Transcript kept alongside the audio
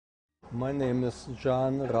My name is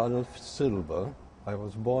Jan Ralph Silva. I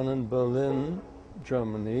was born in Berlin,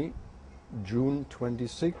 Germany, June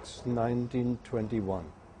 26, 1921.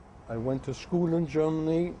 I went to school in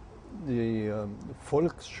Germany. The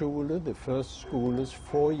Volksschule, the first school, is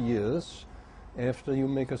 4 years. After you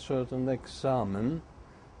make a certain examen,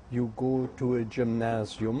 you go to a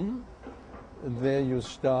gymnasium. There you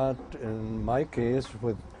start, in my case,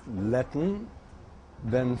 with Latin,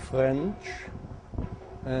 then French,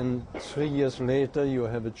 and 3 years later you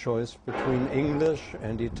have a choice between English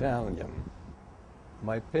and Italian.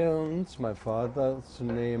 My parents, my father's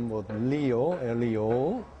name was Leo,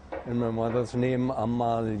 L-E-O, and my mother's name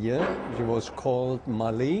Amalie. She was called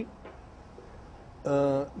Mali.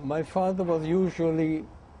 My father was usually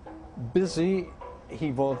busy.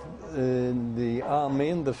 He was in the army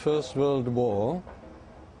in the First World War,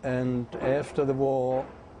 and after the war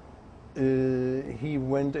he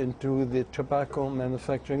went into the tobacco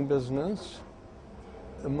manufacturing business.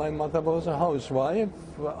 My mother was a housewife.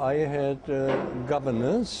 I had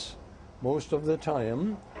governess most of the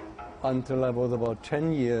time until I was about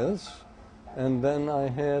 10 years, and then I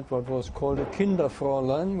had what was called a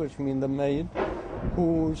Kinderfräulein, which means the maid,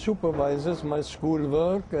 who supervises my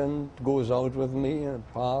schoolwork and goes out with me in the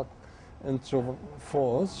park and so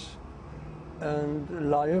forth.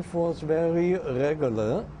 And life was very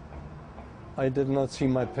regular. I did not see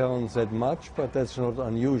my parents that much, but that's not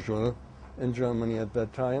unusual in Germany at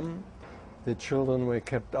that time. The children were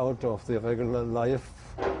kept out of the regular life.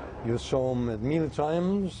 You saw them at meal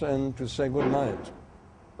times and to say good night.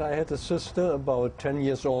 I had a sister about 10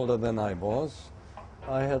 years older than I was.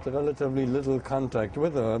 I had relatively little contact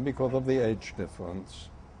with her because of the age difference.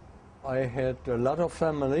 I had a lot of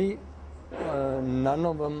family. None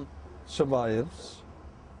of them survives.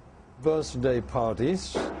 Birthday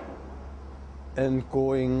parties, and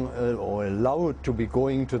going or allowed to be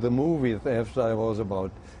going to the movies after I was about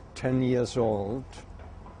 10 years old.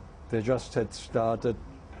 They just had started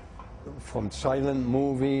from silent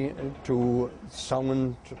movie to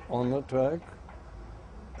sound on the track.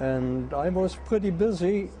 And I was pretty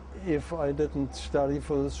busy. If I didn't study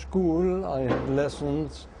for the school, I had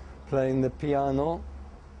lessons playing the piano,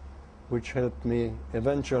 which helped me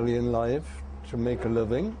eventually in life to make a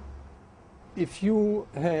living. If you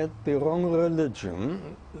had the wrong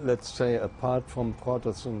religion, let's say apart from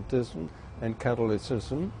Protestantism and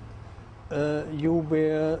Catholicism, you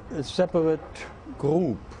were a separate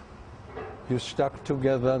group. You stuck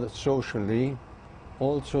together socially,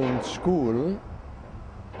 also in school.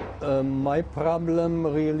 My problem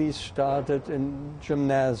really started in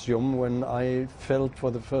gymnasium when I felt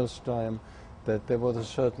for the first time that there was a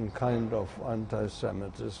certain kind of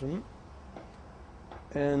anti-Semitism.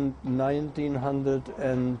 And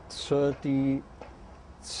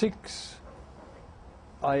 1936,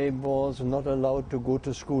 I was not allowed to go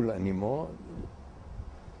to school anymore.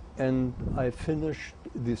 And I finished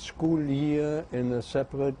the school year in a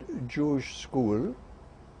separate Jewish school.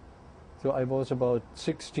 So I was about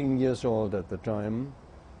 16 years old at the time.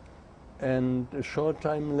 And a short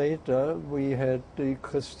time later, we had the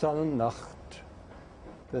Kristallnacht,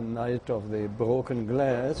 the night of the broken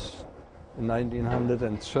glass, in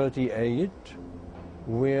 1938,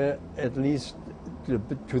 where, at least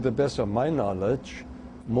to the best of my knowledge,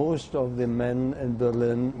 most of the men in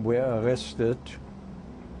Berlin were arrested,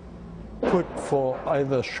 put for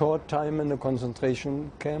either short time in a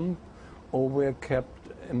concentration camp or were kept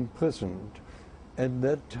imprisoned. At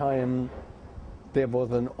that time, there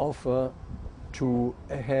was an offer to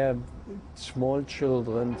have small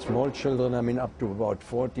children I mean up to about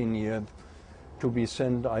 14 years, to be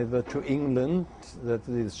sent either to England, that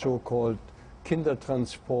is so-called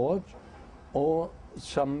Kindertransport, or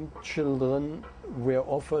some children were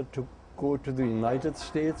offered to go to the United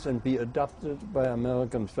States and be adopted by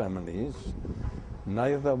American families.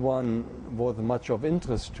 Neither one was much of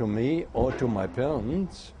interest to me or to my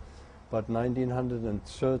parents, but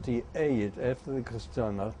 1938, after the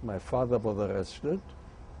Kristallnacht, my father was arrested,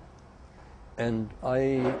 and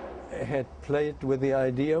I had played with the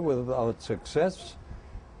idea without success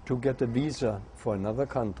to get a visa for another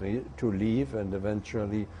country to leave and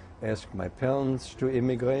eventually ask my parents to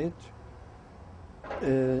immigrate.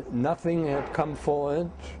 Nothing had come for it.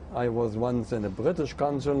 I was once in a British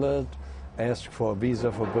consulate, asked for a visa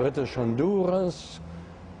for British Honduras,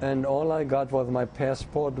 and all I got was my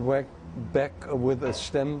passport back with a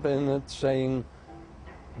stamp in it saying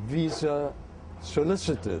visa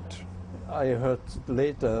solicited. I heard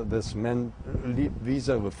later this meant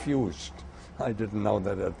visa refused. I didn't know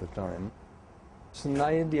that at the time.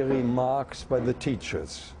 Snidey remarks by the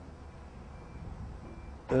teachers.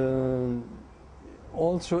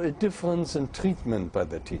 also a difference in treatment by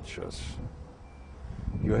the teachers.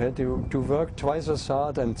 You had to work twice as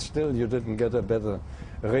hard and still you didn't get a better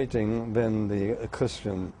rating than the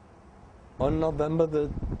Christian. On November the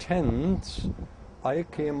 10th, I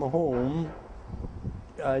came home.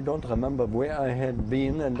 I don't remember where I had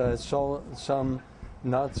been, and I saw some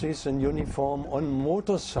Nazis in uniform on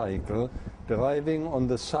motorcycle driving on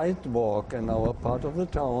the sidewalk in our part of the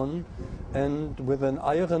town and with an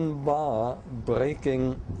iron bar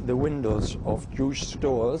breaking the windows of Jewish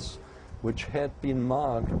stores which had been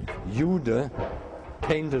marked Jude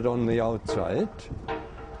painted on the outside.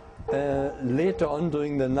 Later on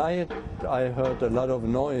during the night I heard a lot of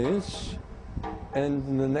noise,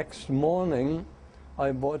 and the next morning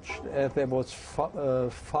I watched as there was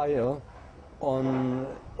fire on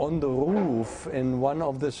the roof in one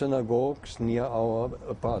of the synagogues near our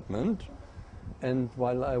apartment. And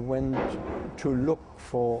while I went to look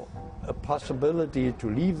for a possibility to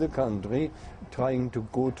leave the country, trying to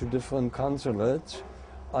go to different consulates,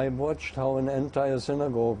 I watched how an entire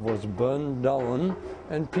synagogue was burned down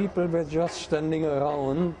and people were just standing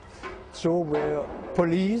around. So were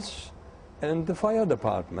police and the fire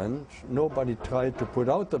department. Nobody tried to put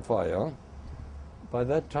out the fire. By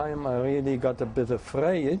that time I really got a bit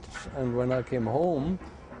afraid, and when I came home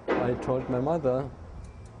I told my mother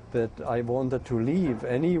that I wanted to leave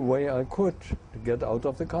any way I could to get out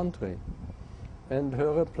of the country. And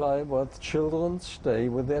her reply was, children stay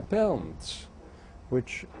with their parents,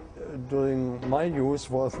 which during my youth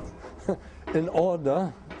was in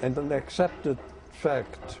order and an accepted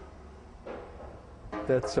fact.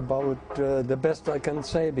 That's about the best I can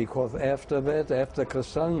say, because after that, after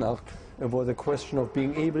Kristallnacht, it was a question of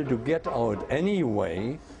being able to get out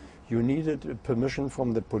anyway. You needed permission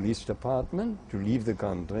from the police department to leave the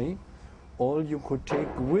country. All you could take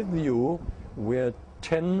with you were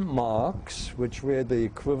 10 marks, which were the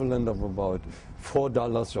equivalent of about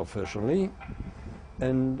 $4 officially.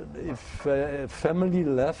 And if a family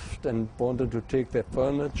left and wanted to take their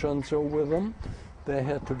furniture and so with them, they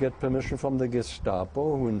had to get permission from the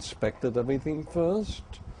Gestapo, who inspected everything first.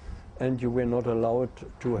 And you were not allowed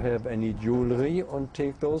to have any jewelry or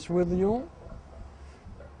take those with you.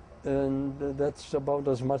 And that's about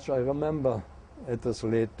as much I remember at this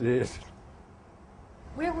late date.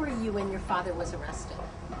 Where were you when your father was arrested?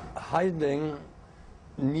 Hiding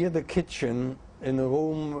near the kitchen in a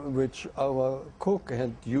room which our cook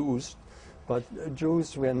had used, but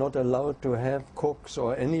Jews were not allowed to have cooks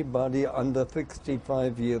or anybody under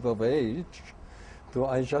 65 years of age. So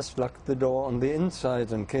I just locked the door on the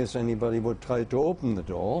inside in case anybody would try to open the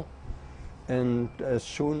door. And as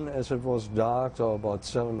soon as it was dark, so about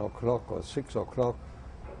 7 o'clock or 6 o'clock,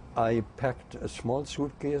 I packed a small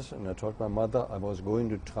suitcase and I told my mother I was going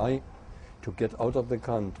to try to get out of the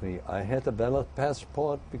country. I had a valid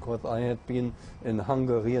passport because I had been in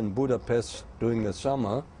Hungary and Budapest during the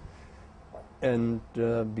summer, and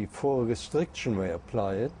before restrictions were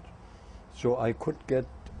applied, so I could get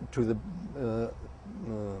to the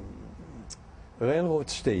railroad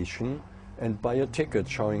station and buy a ticket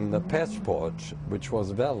showing the passport, which was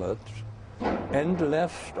valid, and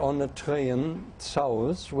left on a train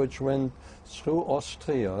south, which went through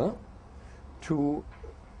Austria to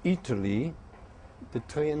Italy. The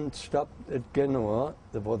train stopped at Genoa.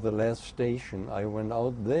 That was the last station. I went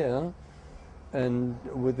out there, and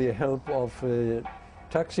with the help of a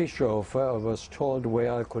taxi chauffeur, I was told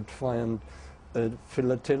where I could find a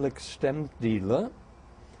philatelic stamp dealer.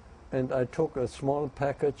 And I took a small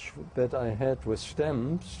package that I had with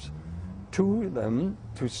stamps to them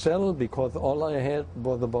to sell, because all I had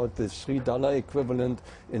was about the $3 equivalent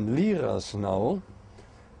in liras now.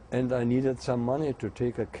 And I needed some money to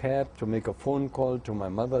take a cab, to make a phone call to my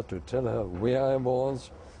mother to tell her where I was.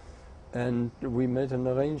 And we made an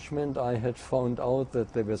arrangement. I had found out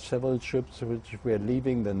that there were several ships which were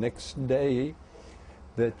leaving the next day,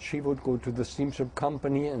 that she would go to the steamship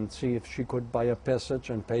company and see if she could buy a passage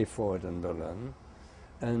and pay for it in Berlin.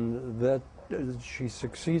 And that she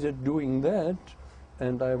succeeded doing that,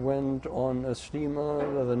 and I went on a steamer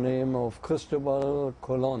with the name of Cristobal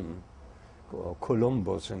Colon, or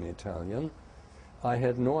Columbus in Italian. I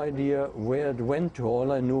had no idea where it went to.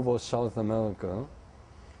 All I knew was South America.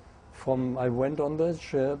 I went on the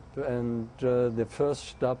ship, and the first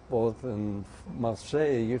stop was in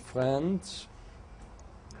Marseille, France.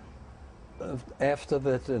 After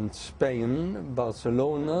that in Spain,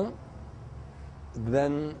 Barcelona.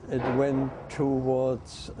 Then it went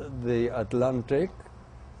towards the Atlantic,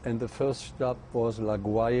 and the first stop was La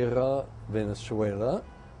Guaira, Venezuela.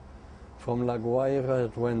 From La Guaira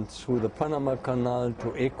it went through the Panama Canal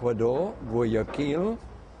to Ecuador, Guayaquil.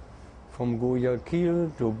 from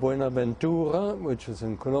Guayaquil to Buenaventura, which is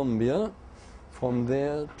in Colombia, from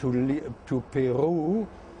there to Peru,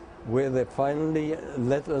 where they finally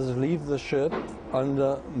let us leave the ship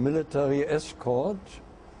under military escort.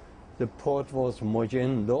 The port was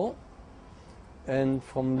Mollendo, and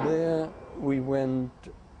from there we went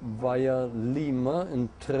via Lima in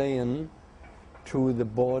train to the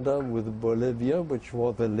border with Bolivia, which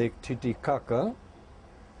was the Lake Titicaca,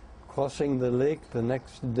 crossing the lake the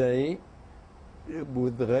next day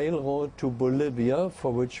with railroad to Bolivia,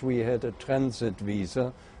 for which we had a transit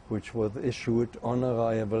visa, which was issued on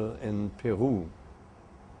arrival in Peru.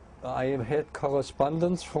 I had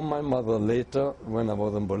correspondence from my mother later when I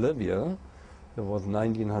was in Bolivia. It was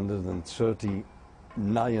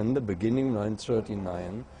 1939, the beginning of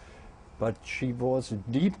 1939, but she was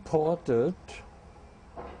deported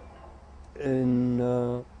in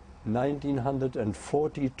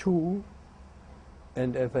 1942,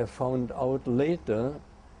 and as I found out later,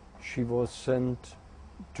 she was sent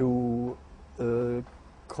to a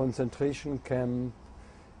concentration camp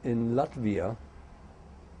in Latvia.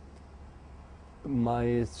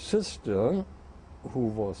 My sister, who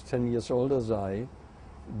was 10 years older than I,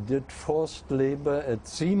 did forced labor at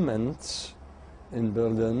Siemens in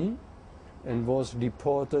Berlin and was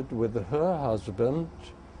deported with her husband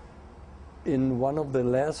in one of the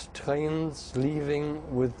last trains leaving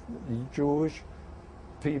with Jewish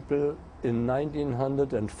people in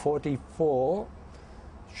 1944.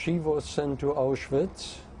 She was sent to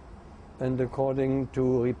Auschwitz, and according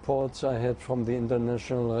to reports I had from the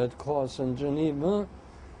International Red Cross in Geneva,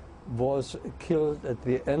 was killed at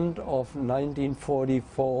the end of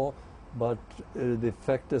 1944, but the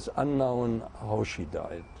fact is unknown how she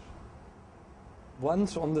died.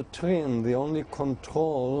 Once on the train, the only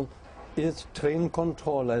control is train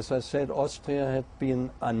control. As I said, Austria had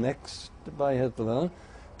been annexed by Hitler,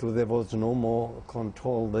 so there was no more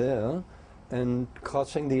control there. And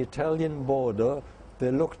crossing the Italian border,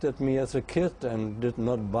 they looked at me as a kid and did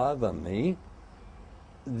not bother me.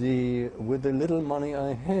 With the little money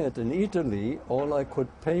I had in Italy, all I could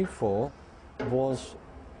pay for was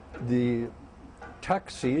the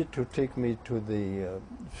taxi to take me to the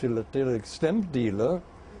philatelic stamp dealer,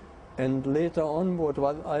 and later on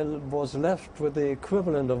I was left with the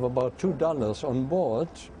equivalent of about $2 on board.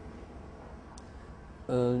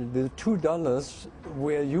 The $2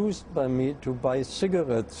 were used by me to buy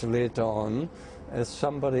cigarettes later on. As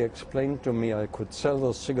somebody explained to me, I could sell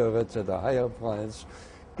those cigarettes at a higher price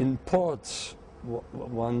in ports.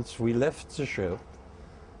 Once we left the ship,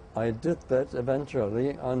 I did that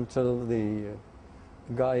eventually until the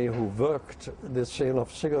guy who worked the sale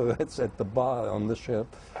of cigarettes at the bar on the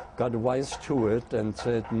ship got wise to it and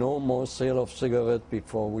said no more sale of cigarettes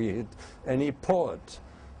before we hit any port.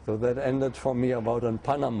 So that ended for me about in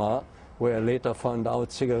Panama, where I later found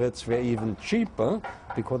out cigarettes were even cheaper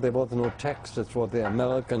because there was no tax. It was the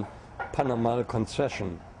American Panama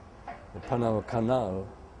concession, the Panama Canal.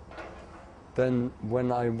 Then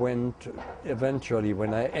when I went, eventually,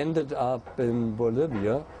 when I ended up in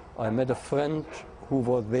Bolivia, I met a friend who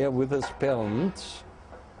was there with his parents,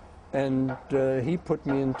 and he put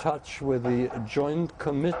me in touch with the joint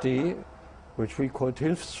committee, which we called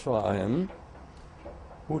Hilfsverein,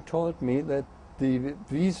 who told me that the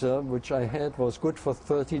visa which I had was good for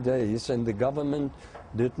 30 days, and the government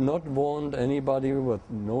did not want anybody with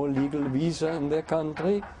no legal visa in their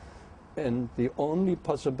country, and the only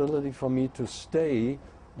possibility for me to stay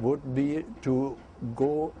would be to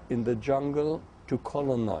go in the jungle to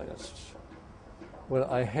colonize. Well,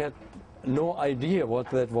 I had no idea what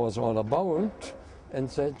that was all about, and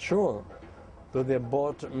said sure. So they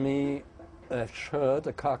bought me a shirt,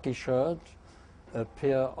 a khaki shirt, a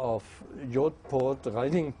pair of Jodhpur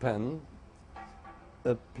riding pants,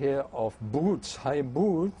 a pair of boots, high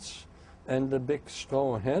boots, and a big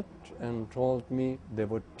straw hat, and told me they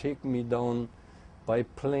would take me down by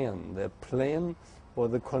plane. The plane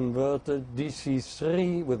was a converted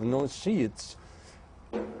DC-3 with no seats.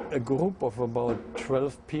 A group of about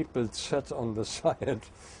 12 people sat on the side,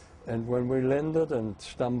 and when we landed and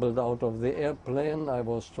stumbled out of the airplane, I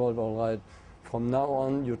was told, all right, from now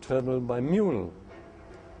on you travel by mule.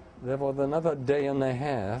 There was another day and a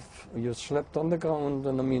half. You slept on the ground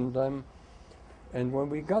in the meantime. And when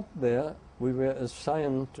we got there, we were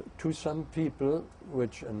assigned to some people,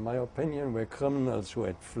 which in my opinion were criminals who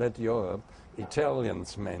had fled Europe,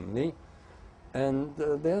 Italians mainly. And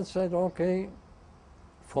they said, okay,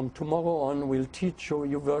 from tomorrow on we'll teach you,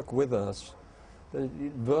 you work with us. The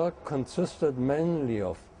work consisted mainly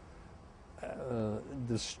of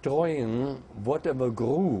destroying whatever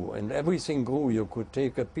grew, and everything grew. You could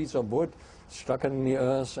take a piece of wood, stuck in the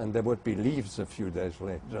earth, and there would be leaves a few days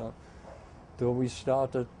later. So we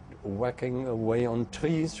started whacking away on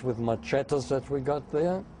trees with machetes that we got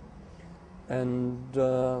there. And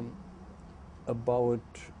about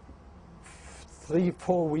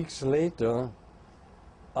 3-4 weeks later,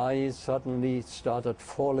 I suddenly started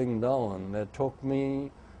falling down. They took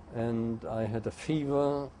me, and I had a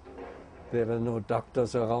fever. There were no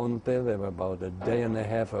doctors around there. They were about a day and a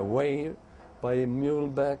half away by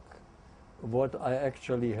Muleback. What I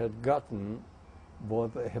actually had gotten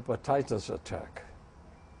was a hepatitis attack.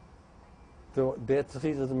 So they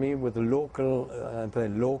treated me with local,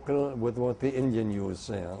 with what the Indian use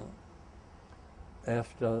there.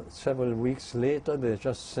 After several weeks later, they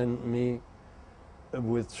just sent me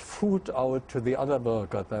with food out to the other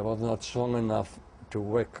workers. I was not strong enough to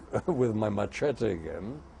work with my machete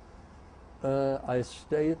again. I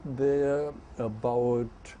stayed there about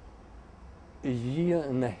a year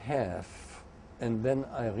and a half, and then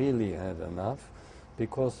I really had enough,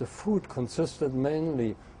 because the food consisted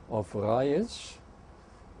mainly of rice,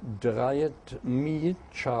 dried meat,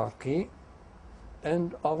 charqui,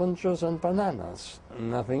 and oranges and bananas,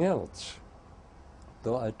 nothing else.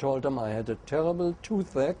 So I told them I had a terrible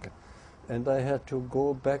toothache and I had to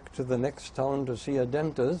go back to the next town to see a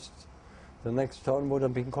dentist. The next town would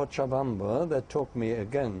have been Cochabamba. That took me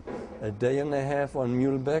again a day and a half on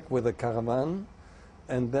muleback with a caravan,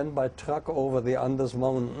 and then by truck over the Andes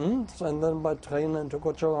Mountains, and then by train into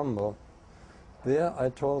Cochabamba. There I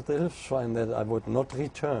told the Hilfsverein that I would not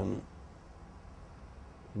return.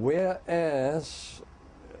 Whereas,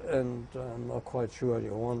 and I'm not quite sure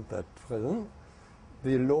you want that present,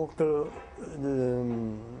 the local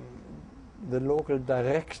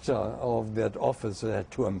director of that office had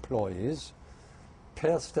 2 employees,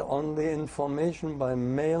 passed on the information by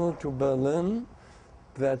mail to Berlin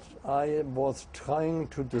that I was trying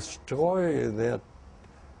to destroy their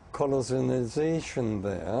colonization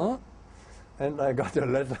there. And I got a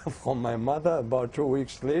letter from my mother about 2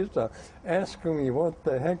 weeks later asking me what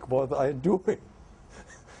the heck was I doing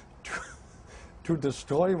to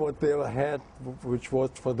destroy what they had, which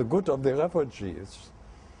was for the good of the refugees.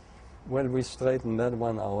 Well, we straightened that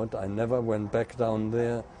one out. I never went back down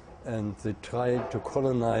there, and they tried to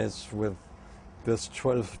colonize with this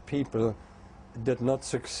 12 people. Did not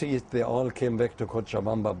succeed. They all came back to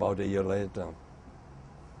Cochabamba about a year later.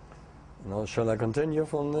 Now, shall I continue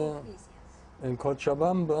from there? Please, yes. In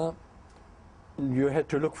Cochabamba, you had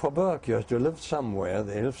to look for work. You had to live somewhere.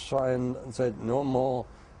 The Hilfsverein said, no more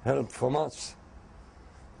help from us.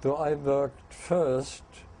 So I worked first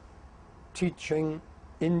teaching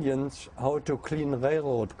Indians how to clean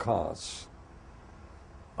railroad cars.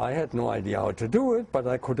 I had no idea how to do it, but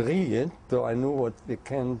I could read it, so I knew what the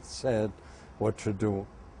can said what to do.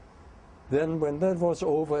 Then when that was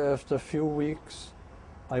over, after a few weeks,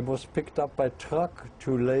 I was picked up by truck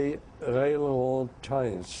to lay railroad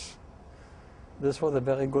ties. This was a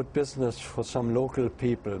very good business for some local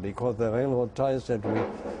people, because the railroad ties that we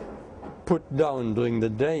put down during the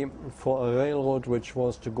day for a railroad which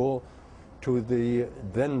was to go to the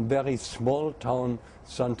then very small town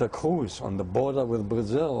Santa Cruz on the border with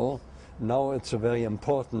Brazil. Now it's a very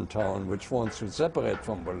important town which wants to separate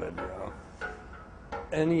from Bolivia.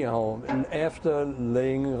 Anyhow, and after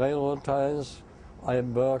laying railroad ties, I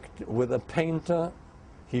worked with a painter.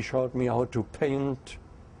 He showed me how to paint.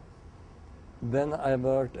 Then I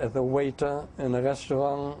worked as a waiter in a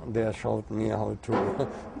restaurant. They showed me how to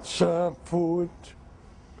serve food.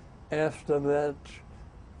 After that,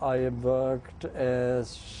 I worked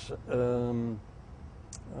as, I'm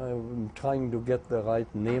trying to get the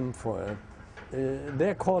right name for it.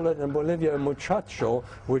 They call it in Bolivia a muchacho,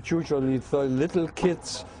 which usually the little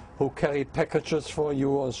kids who carry packages for you,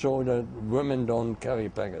 or so that women don't carry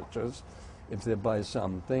packages if they buy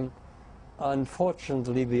something.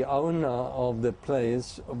 Unfortunately, the owner of the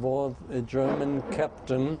place was a German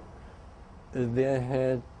captain. They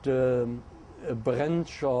had a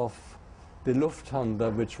branch of the Lufthansa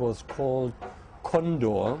which was called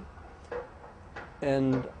Condor,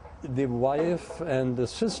 and the wife and the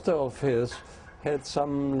sister of his had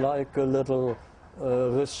some like a little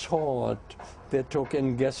resort. They took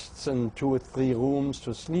in guests in 2 or 3 rooms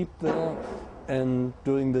to sleep there, and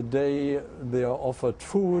during the day they are offered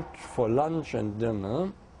food for lunch and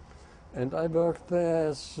dinner. And I worked there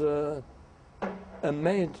as a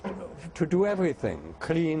maid to do everything,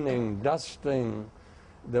 cleaning, dusting.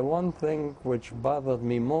 The one thing which bothered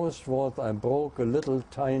me most was I broke a little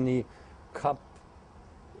tiny cup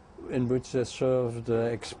in which they served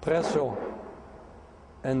espresso,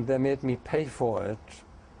 and they made me pay for it.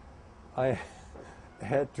 I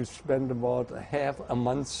had to spend about half a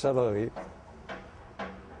month's salary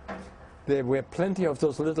there were plenty of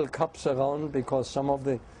those little cups around because some of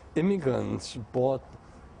the immigrants bought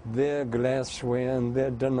their glassware and their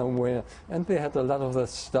dinnerware, and they had a lot of the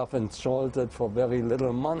stuff and sold it for very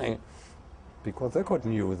little money because they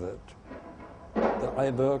couldn't use it.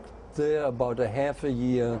 I worked there about a half a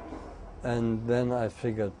year, and then I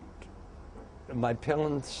figured my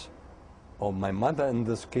parents, or my mother in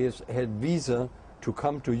this case, had visa to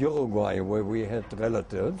come to Uruguay where we had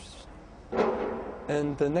relatives.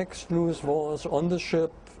 And the next news was on the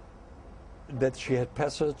ship that she had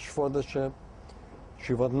passage for the ship.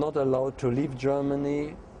 She was not allowed to leave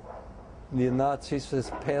Germany. The Nazis has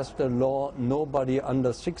passed a law, nobody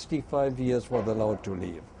under 65 years was allowed to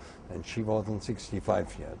leave. And she wasn't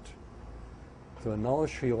 65 yet. So now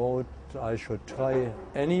she wrote, I should try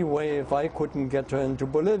anyway if I couldn't get her into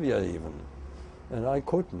Bolivia even. And I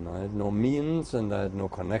couldn't. I had no means and I had no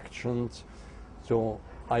connections. So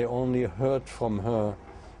I only heard from her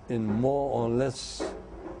in more or less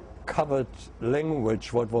covered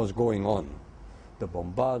language what was going on. The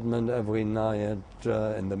bombardment every night.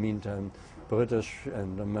 In the meantime, British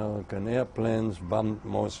and American airplanes bombed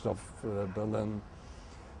most of Berlin.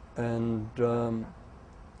 And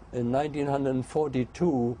in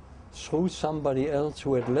 1942, through somebody else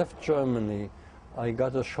who had left Germany, I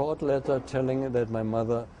got a short letter telling that my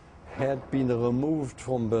mother had been removed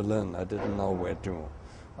from Berlin. I didn't know where to.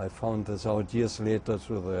 I found this out years later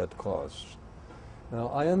through the Red Cross. Now,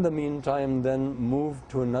 I, in the meantime, then moved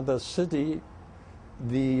to another city.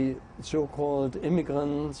 The so-called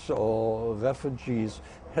immigrants or refugees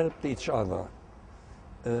helped each other.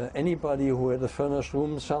 Anybody who had a furnished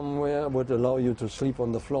room somewhere would allow you to sleep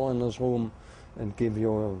on the floor in his room and give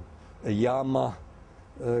you a llama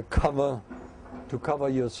cover to cover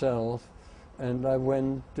yourself. And I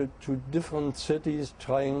went to different cities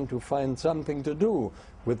trying to find something to do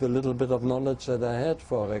with the little bit of knowledge that I had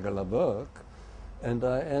for regular work. And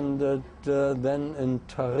I ended then in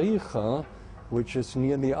Tarija, which is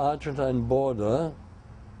near the Argentine border.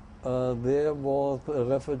 There was a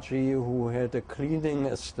refugee who had a cleaning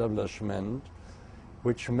establishment,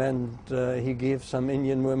 which meant he gave some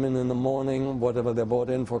Indian women in the morning whatever they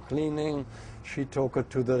brought in for cleaning. She took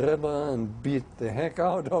it to the river and beat the heck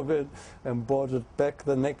out of it and brought it back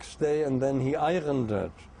the next day, and then he ironed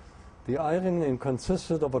it. The ironing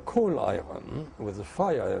consisted of a coal iron with a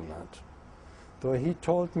fire in it. So he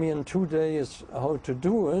told me in 2 days how to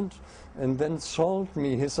do it, and then sold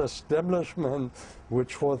me his establishment,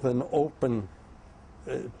 which was an open,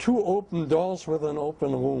 2 open doors with an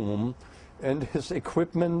open room, and his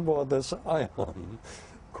equipment was this iron,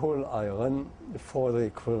 coal iron, for the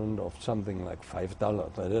equivalent of something like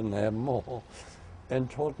 $5. I didn't have more, and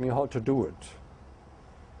taught me how to do it.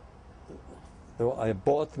 So I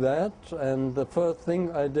bought that, and the first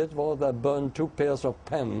thing I did was I burned 2 pairs of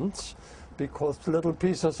pants, because little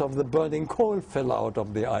pieces of the burning coal fell out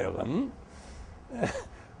of the iron.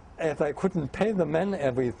 As I couldn't pay the man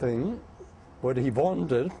everything, what he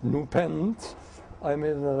wanted, new pants, I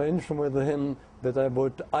made an arrangement with him that I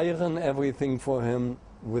would iron everything for him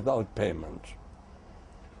without payment.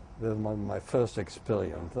 That was my first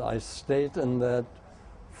experience. I stayed in that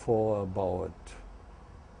for about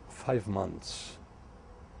 5 months.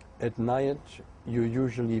 At night, you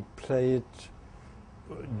usually played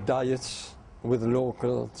dice with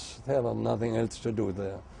locals. There was nothing else to do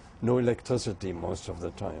there. No electricity most of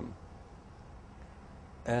the time.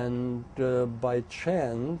 And by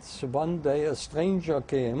chance, one day a stranger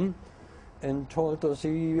came and told us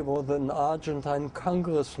he was an Argentine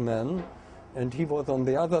congressman, and he was on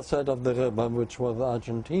the other side of the river, which was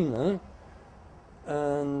Argentina,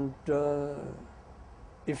 and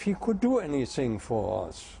if he could do anything for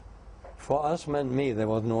us meant me, there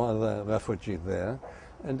was no other refugee there.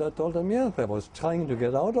 And I told him, yes, I was trying to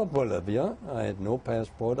get out of Bolivia. I had no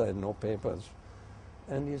passport, I had no papers.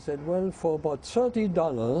 And he said, well, for about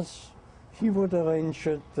 $30, he would arrange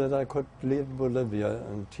it that I could leave Bolivia,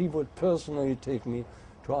 and he would personally take me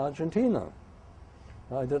to Argentina.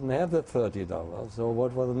 I didn't have the $30, so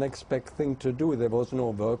what was the next best thing to do? There was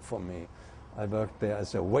no work for me. I worked there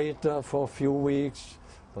as a waiter for a few weeks,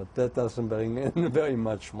 but that doesn't bring in very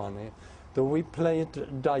much money. So we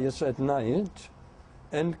played dice at night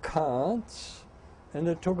and cards, and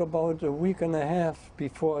it took about a week and a half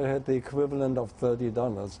before I had the equivalent of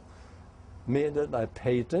 $30. Made it, I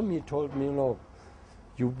paid him. He told me, look,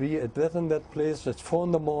 you be at that and that place at 4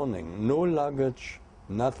 in the morning, no luggage,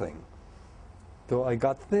 nothing. So I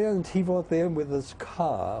got there, and he was there with his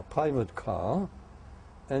car, a private car,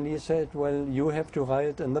 and he said, well, you have to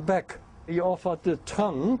ride in the back. He offered the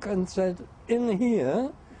trunk and said, in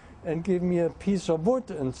here, and gave me a piece of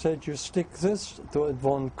wood and said, you stick this so it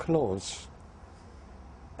won't close.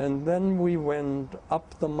 And then we went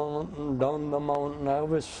up the mountain, down the mountain. I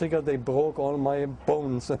always figured they broke all my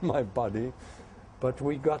bones in my body. But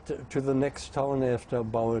we got to the next town after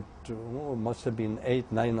about, must have been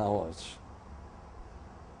 8-9 hours.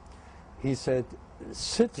 He said,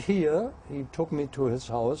 sit here. He took me to his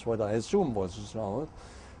house, what I assume was his house,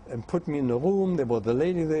 and put me in a room. There was a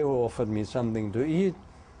lady there who offered me something to eat.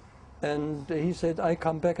 And he said, I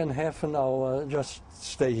come back in half an hour, just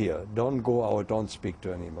stay here. Don't go out, don't speak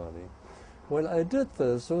to anybody. Well, I did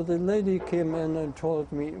this. So the lady came in and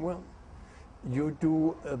told me, well, you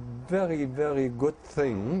do a very, very good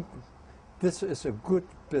thing. This is a good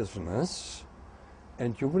business,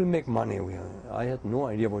 and you will make money. I had no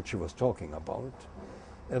idea what she was talking about.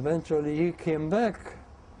 Eventually, he came back,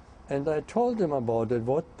 and I told him about it.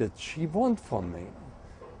 What did she want from me?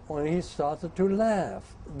 Well, he started to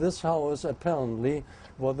laugh. This house apparently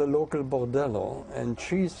was the local bordello, and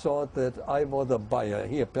she thought that I was a buyer.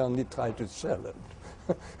 He apparently tried to sell it.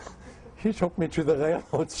 He took me to the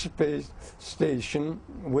railroad station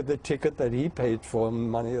with the ticket that he paid for,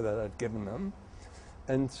 money that I'd given him,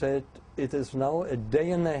 and said, it is now a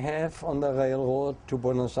day and a half on the railroad to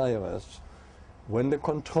Buenos Aires. When the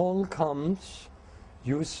control comes,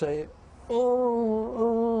 you say,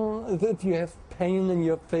 that you have pain in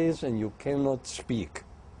your face and you cannot speak.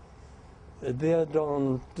 They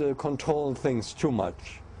don't control things too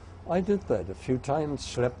much. I did that a few times,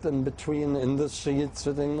 slept in between in the seat,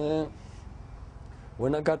 sitting there.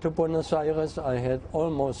 When I got to Buenos Aires, I had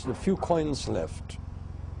almost a few coins left.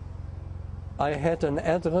 I had an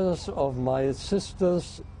address of my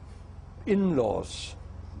sister's in-laws,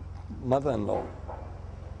 mother-in-law.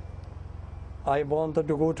 I wanted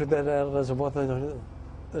to go to that address, what a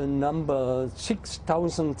number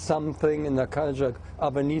 6,000 something in the Calle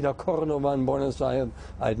Avenida Córdoba in Buenos Aires.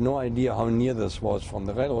 I had no idea how near this was from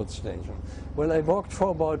the railroad station. Well, I walked for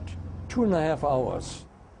about 2.5 hours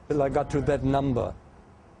till I got to that number.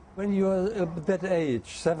 When you're that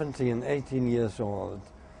age, 17, 18 years old,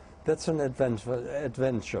 that's an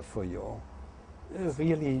adventure for you.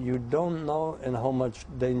 Really, you don't know in how much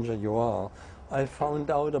danger you are. I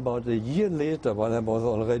found out about a year later, when I was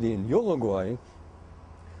already in Uruguay,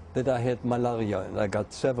 that I had malaria, and I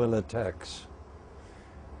got several attacks.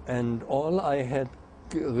 And all I had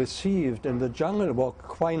received in the jungle was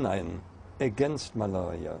quinine against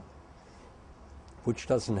malaria, which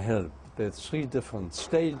doesn't help. There's 3 different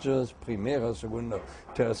stages, primera, segunda,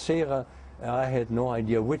 tercera. I had no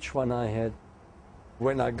idea which one I had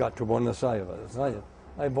when I got to Buenos Aires.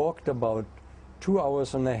 I walked about 2.5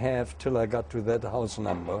 hours till I got to that house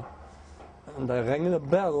number. And I rang the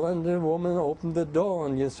bell, and the woman opened the door,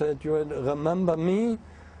 and you said, you remember me?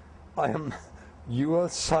 I am your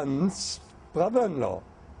son's brother-in-law.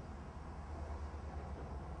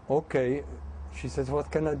 Okay. She said,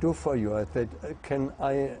 what can I do for you? I said, can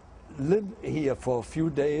I live here for a few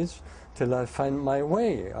days till I find my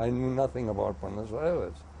way? I knew nothing about Buenos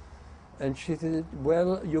Aires. And she said,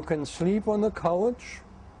 well, you can sleep on the couch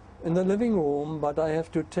in the living room, but I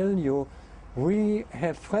have to tell you, we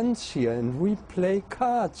have friends here and we play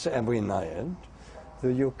cards every night, so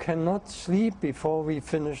you cannot sleep before we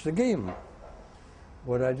finish the game.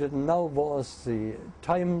 What I didn't know was the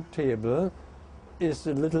timetable is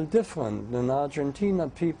a little different. In Argentina,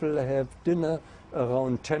 people have dinner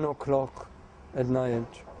around 10 o'clock at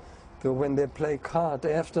night. So when they play card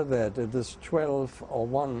after that, it is 12 or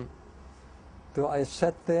 1. So I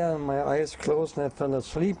sat there and my eyes closed and I fell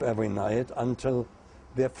asleep every night until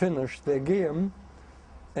they finished their game.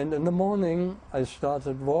 And in the morning, I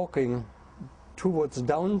started walking towards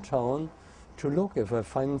downtown to look if I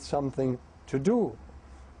find something to do.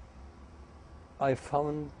 I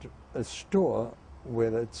found a store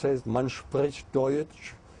where it says, man spricht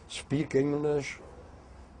Deutsch, speak English.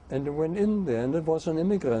 And I went in there, and it was an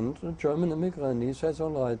immigrant, a German immigrant. He says,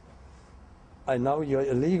 all right, I know you're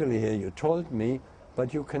illegally here, you told me,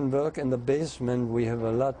 but you can work in the basement. We have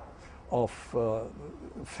a lot of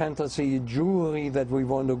fantasy jewelry that we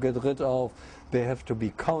want to get rid of. They have to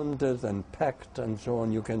be counted and packed and so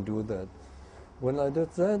on. You can do that. When I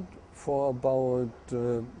did that for about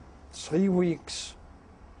 3 weeks,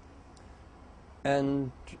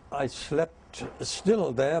 and I slept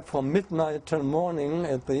still there from midnight till morning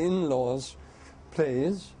at the in-laws'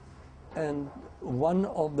 place, and one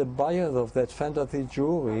of the buyers of that fantasy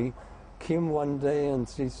jewelry came one day and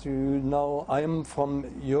said, you know, I'm from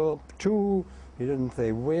Europe too. He didn't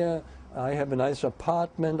say where. I have a nice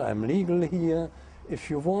apartment. I'm legal here. If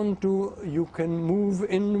you want to, you can move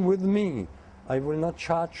in with me. I will not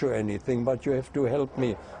charge you anything, but you have to help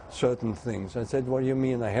me certain things. I said, what do you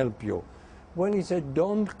mean I help you? Well, he said,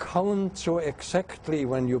 don't count so exactly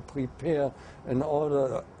when you prepare an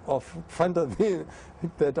order of fantasy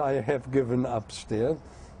that I have given upstairs.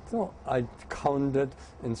 So I counted,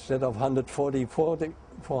 instead of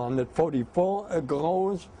 444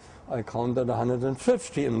 grows, I counted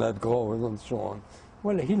 150 in that grows and so on.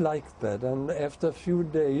 Well, he liked that, and after a few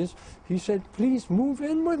days, he said, please move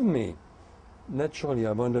in with me. Naturally,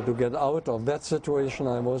 I wanted to get out of that situation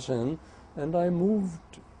I was in, and I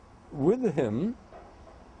moved with him.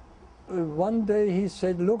 One day he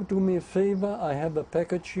said, look, do me a favor, I have a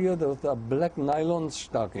package here, those are black nylon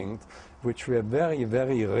stockings, which were very,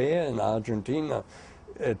 very rare in Argentina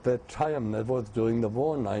at that time. That was during the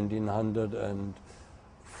war,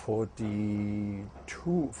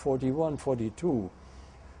 1942, 41, 42.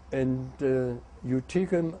 And you take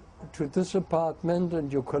them to this apartment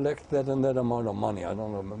and you collect that and that amount of money. I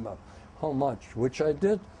don't remember how much, which I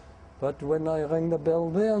did. But when I rang the bell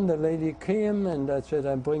there and the lady came and I said,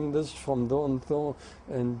 I bring this from so and so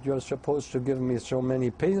and you're supposed to give me so many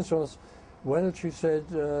pesos. Well, she said,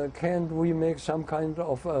 can't we make some kind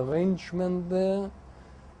of arrangement there?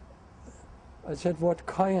 I said, what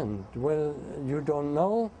kind? Well, you don't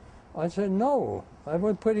know? I said, no. I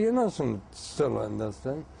was pretty innocent still in this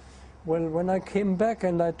thing. Well, when I came back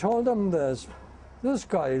and I told him this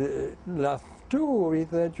guy laughed too. He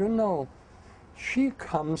said, you know, she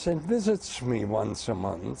comes and visits me once a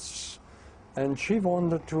month, and she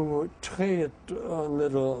wanted to trade a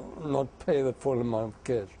little, not pay the full amount of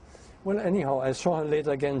cash. Well, anyhow, I saw her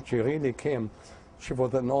later again. She really came. She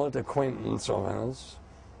was an old acquaintance of hers.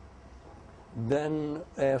 Then,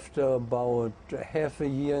 after about half a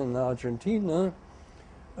year in Argentina,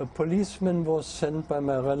 a policeman was sent by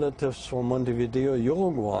my relatives from Montevideo,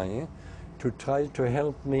 Uruguay, to try to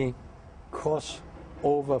help me cross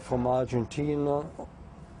over from Argentina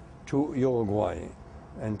to Uruguay.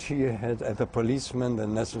 And he had, as a policeman, the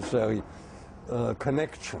necessary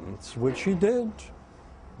connections, which he did.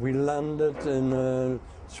 We landed in a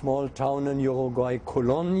small town in Uruguay,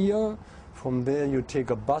 Colonia. From there you take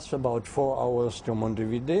a bus about 4 hours to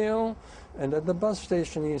Montevideo. And at the bus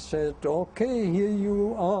station he said, okay, here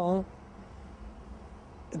you are.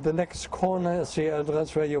 The next corner is the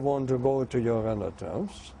address where you want to go to your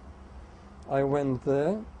relatives. I went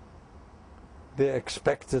there. They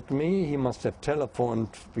expected me. He must have telephoned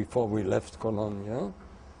before we left Colonia.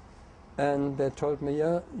 And they told me,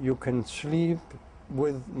 yeah, you can sleep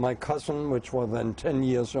with my cousin, which was then 10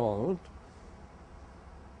 years old,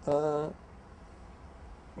 for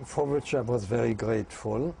which I was very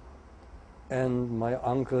grateful. And my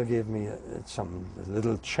uncle gave me some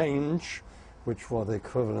little change, which was the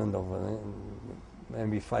equivalent of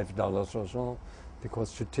maybe $5 or so,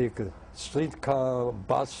 because to take a streetcar,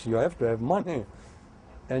 bus, you have to have money.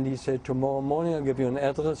 And he said, tomorrow morning I'll give you an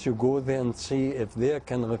address, you go there and see if they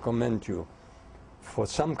can recommend you for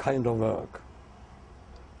some kind of work.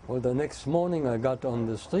 Well, the next morning I got on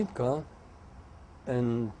the streetcar,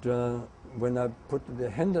 and when I put the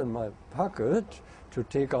hand in my pocket to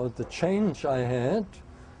take out the change I had,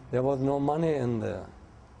 there was no money in there.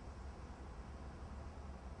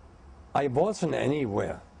 I wasn't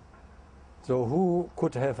anywhere. So who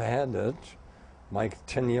could have had it? My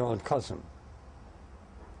 10-year-old cousin.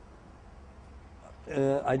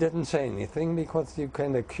 I didn't say anything because you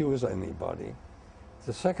can't accuse anybody.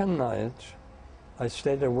 The second night, I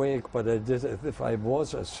stayed awake, but I did as if I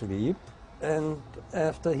was asleep. And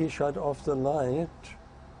after he shut off the light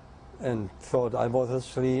and thought I was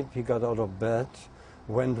asleep, he got out of bed,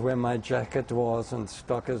 went where my jacket was and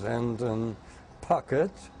stuck his hand in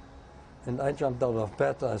pocket. And I jumped out of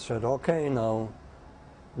bed. I said, okay, now,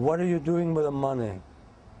 what are you doing with the money?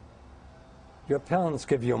 Your parents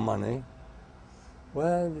give you money.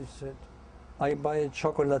 Well, he said, I buy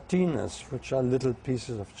chocolatinas, which are little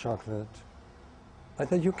pieces of chocolate. I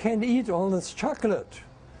said, you can't eat all this chocolate.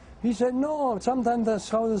 He said, no, sometimes I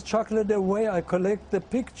throw this chocolate away. I collect the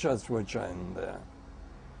pictures which are in there.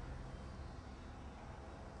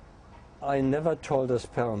 I never told his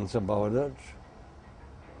parents about it.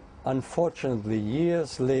 Unfortunately,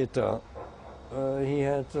 years later, he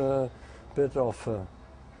had a bit of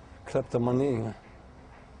kleptomania.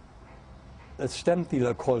 A stamp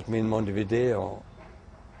dealer called me in Montevideo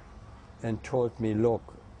and told me, look,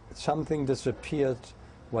 something disappeared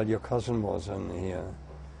while your cousin was in here.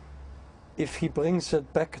 If he brings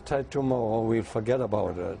it back tomorrow, we'll forget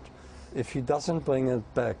about it. If he doesn't bring it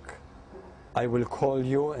back, I will call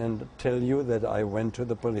you and tell you that I went to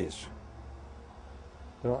the police.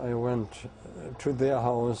 So I went to their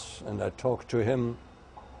house and I talked to him.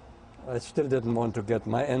 I still didn't want to get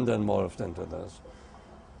my end involved into this.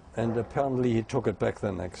 And apparently he took it back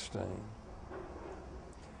the next day.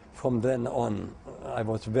 From then on, I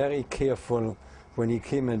was very careful when he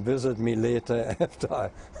came and visited me later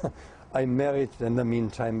after I married. In the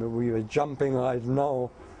meantime, we were jumping right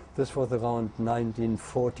now. This was around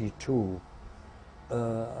 1942.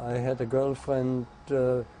 I had a girlfriend.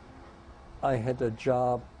 I had a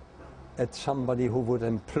job at somebody who would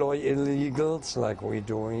employ illegals like we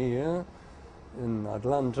do here in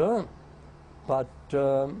Atlanta. But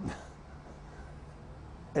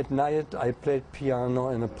at night I played piano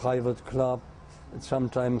in a private club,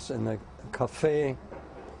 sometimes in a cafe,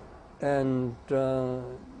 and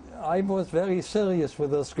I was very serious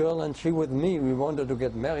with this girl and she with me. We wanted to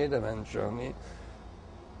get married eventually,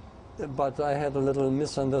 but I had a little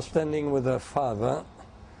misunderstanding with her father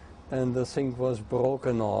and the thing was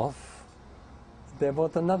broken off. There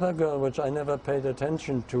was another girl which I never paid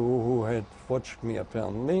attention to who had watched me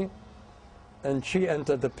apparently, and she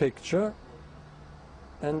entered the picture.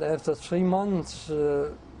 And after 3 months,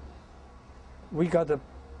 we got a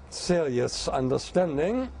serious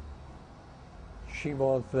understanding. She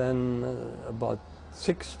was then about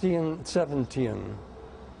 16, 17.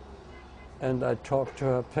 And I talked to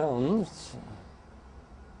her parents,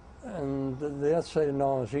 and they say,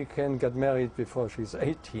 no, she can't get married before she's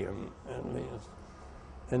 18, at least.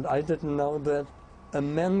 And I didn't know that a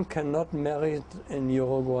man cannot marry in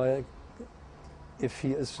Uruguay if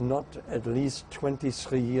he is not at least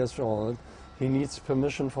 23 years old. He needs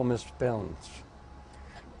permission from his parents.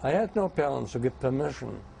 I had no parents to give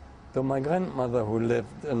permission, though my grandmother, who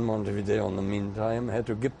lived in Montevideo in the meantime, had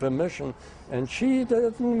to give permission, and she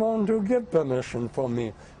didn't want to give permission for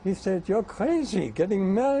me. He said, you're crazy,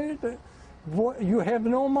 getting married? You have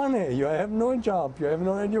no money, you have no job, you have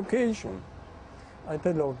no education. I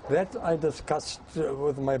said, look, that I discussed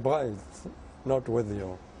with my bride, not with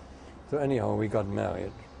you. So anyhow, we got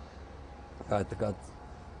married. I got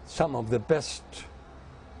some of the best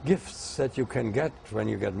gifts that you can get when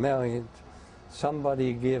you get married.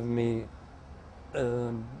 Somebody gave me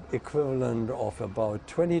equivalent of about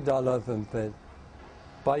 $20 and said,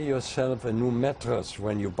 buy yourself a new mattress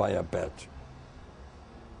when you buy a bed.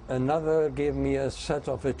 Another gave me a set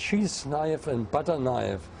of a cheese knife and butter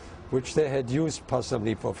knife, which they had used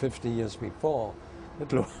possibly for 50 years before.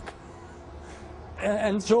 It looked.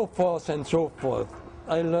 And so forth and so forth.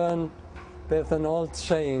 I learned there's an old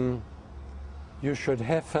saying, you should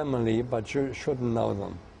have family, but you shouldn't know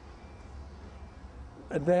them.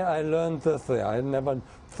 There I learned this thing. I never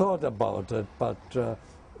thought about it, but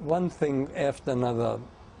one thing after another.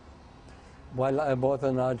 While I was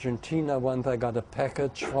in Argentina, once I got a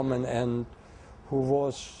package from an aunt who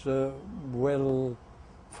was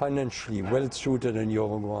financially well-suited in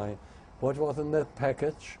Uruguay. What was in that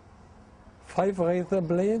package? 5 razor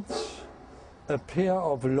blades, a pair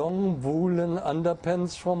of long woolen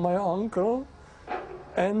underpants from my uncle,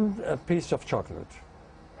 and a piece of chocolate.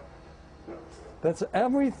 That's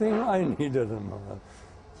everything I needed in my life.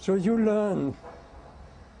 So you learn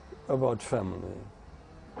about family.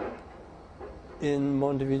 In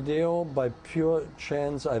Montevideo, by pure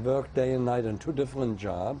chance, I worked day and night in 2 different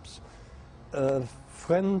jobs. A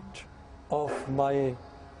friend of my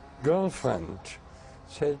girlfriend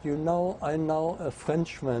said, you know, I know a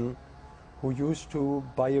Frenchman who used to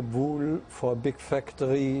buy wool for a big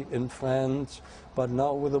factory in France, but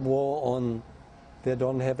now with the war on, they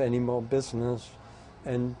don't have any more business.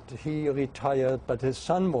 And he retired, but his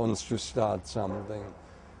son wants to start something.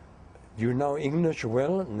 You know English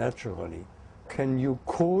well? Naturally. Can you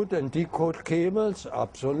code and decode cables?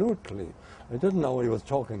 Absolutely. I didn't know what he was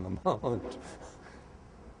talking about.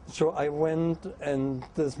 So I went, and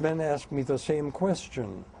this man asked me the same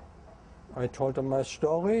question. I told him my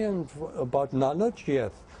story, and about knowledge,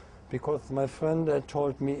 yes, because my friend had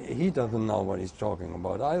told me he doesn't know what he's talking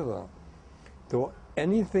about either. So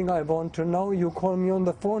anything I want to know, you call me on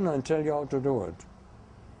the phone and tell you how to do it.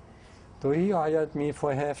 So he hired me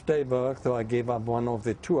for half-day work, so I gave up one of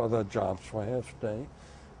the 2 other jobs for half-day.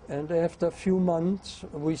 And after a few months,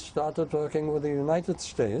 we started working with the United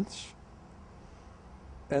States.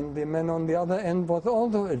 And the man on the other end was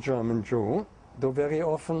also a German Jew, though very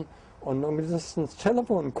often on long-distance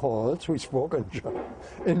telephone calls we spoke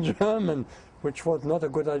in German, which was not a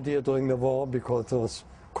good idea during the war because those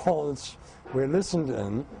calls were listened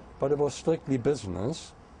in, but it was strictly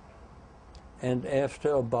business. And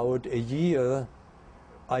after about a year,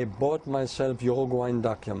 I bought myself Uruguayan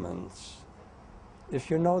documents. If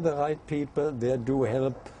you know the right people, they do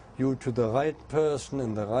help you to the right person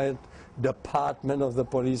in the right department of the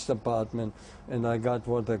police department, and I got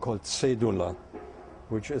what they call cedula,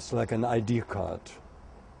 which is like an ID card.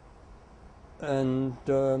 And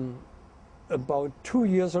about 2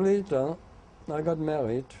 years later, I got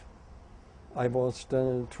married. I was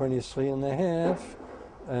then 23 and a half,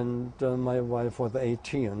 and my wife was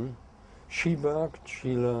 18. She worked,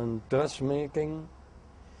 she learned dressmaking,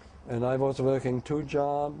 and I was working 2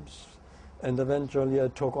 jobs, and eventually I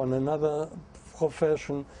took on another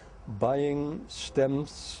profession, buying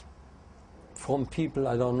stamps from people,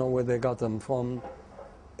 I don't know where they got them from,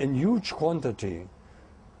 in huge quantity.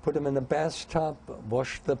 Put them in a bathtub,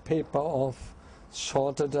 washed the paper off,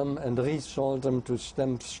 sorted them and resold them to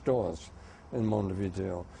stamp stores in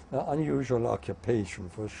Montevideo. An unusual occupation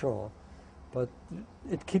for sure, but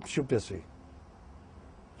it keeps you busy.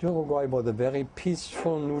 Uruguay was a very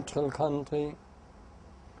peaceful, neutral country,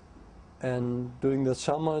 and during the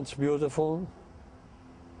summer it's beautiful.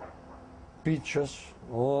 Beaches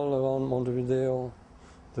all around Montevideo,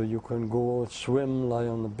 so you can go swim, lie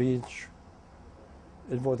on the beach.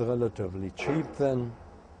 It was relatively cheap then.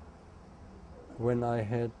 When I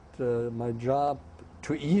had my job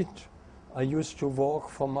to eat, I used to walk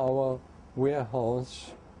from our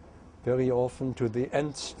warehouse very often to the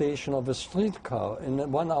end station of a streetcar in a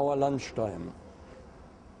 1-hour lunchtime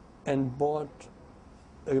and bought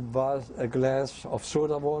a glass of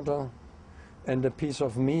soda water and a piece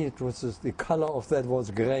of meat. The color of that was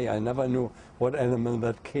gray. I never knew what animal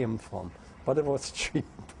that came from, but it was cheap.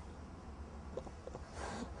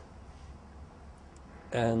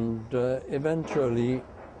 And eventually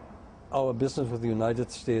our business with the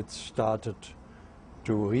United States started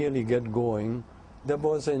to really get going. That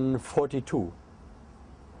was in '42.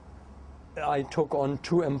 I took on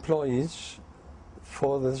 2 employees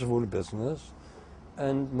for this wool business,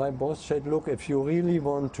 and my boss said, look, if you really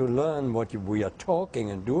want to learn what we are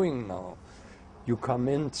talking and doing now, you come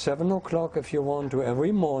in 7 o'clock if you want to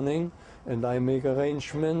every morning, and I make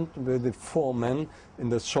arrangement with the foreman in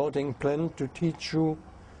the sorting plant to teach you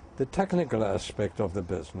the technical aspect of the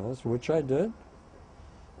business, which I did.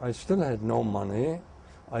 I still had no money.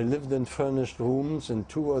 I lived in furnished rooms in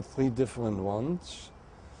 2 or 3 different ones.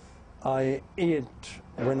 I ate,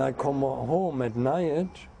 when I come home at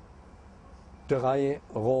night, 3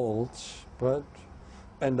 rolls bread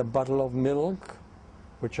and a bottle of milk,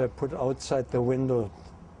 which I put outside the window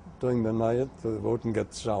during the night so it wouldn't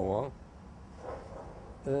get sour.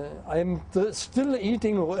 I'm still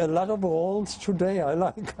eating a lot of rolls today. I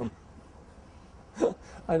like them.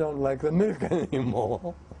 I don't like the milk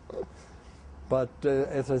anymore. But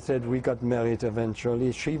as I said, we got married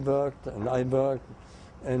eventually. She worked and I worked,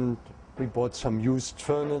 and we bought some used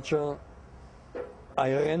furniture.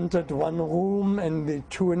 I rented 1 room in the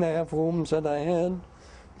 2.5 rooms that I had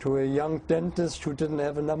to a young dentist who didn't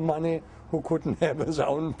have enough money, who couldn't have his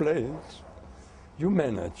own place. You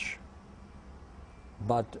manage.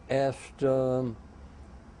 But after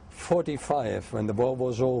 '45, when the war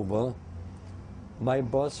was over, my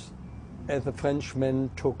boss, as a Frenchman,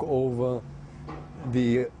 took over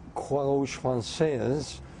the Croix-Rouge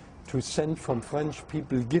Française to send from French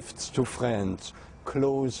people gifts to France,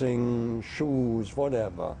 clothing, shoes,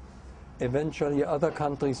 whatever. Eventually other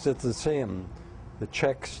countries did the same. The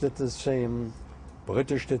Czechs did the same,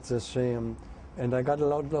 British did the same, and I got a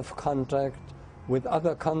lot of contact with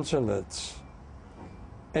other consulates.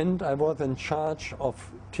 And I was in charge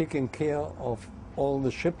of taking care of all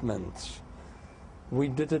the shipments. We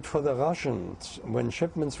did it for the Russians. When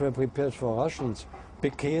shipments were prepared for Russians,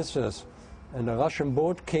 big cases, and a Russian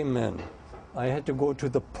boat came in, I had to go to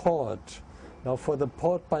the port. Now for the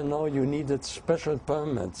port by now you needed special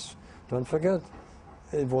permits. Don't forget,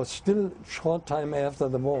 it was still short time after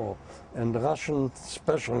the war, and Russians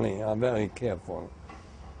especially are very careful.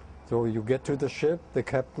 So you get to the ship, the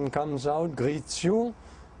captain comes out, greets you,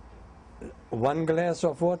 1 glass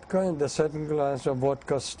of vodka and the 2nd glass of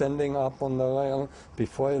vodka standing up on the rail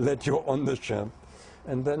before I let you on the ship.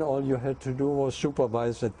 And then all you had to do was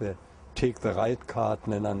supervise that take the right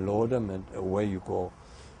carton and unload them, and away you go.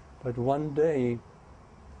 But one day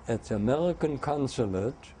at the American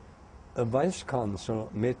consulate, a vice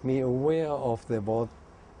consul made me aware of the what,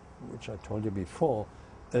 which I told you before,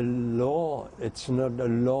 a law. It's not a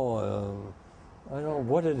law, I don't know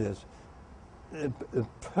what it is. A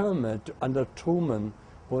permit under Truman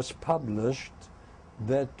was published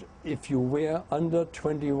that if you were under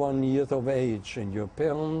 21 years of age and your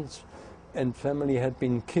parents and family had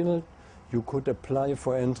been killed, you could apply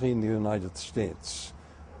for entry in the United States.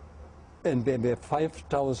 And there were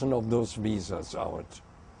 5,000 of those visas out.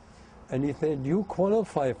 And he said, you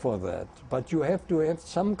qualify for that, but you have to have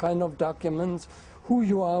some kind of documents, who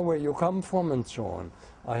you are, where you come from, and so on.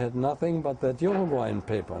 I had nothing but that Uruguayan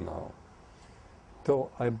paper now.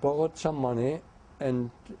 So I borrowed some money,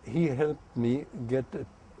 and he helped me get a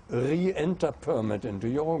re-enter permit into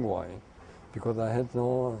Uruguay, because I had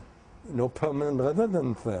no permanent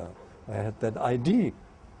residence there. I had that ID,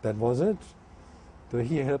 that was it. So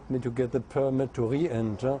he helped me to get the permit to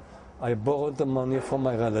re-enter. I borrowed the money from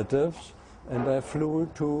my relatives, and I flew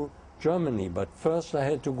to Germany. But first I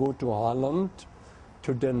had to go to Holland,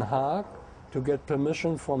 to Den Haag, to get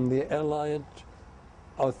permission from the Allied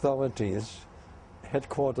authorities.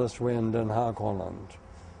 Headquarters were in Den Haag, Holland.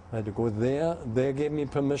 I had to go there. They gave me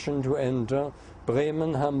permission to enter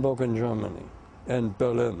Bremen, Hamburg, and Germany, and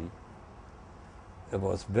Berlin. It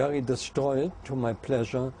was very destroyed, to my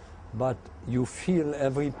pleasure, but you feel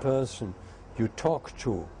every person you talk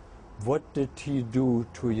to. What did he do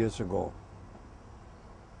 2 years ago?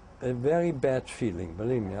 A very bad feeling,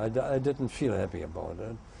 believe me. I didn't feel happy about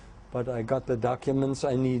it, but I got the documents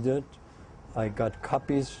I needed. I got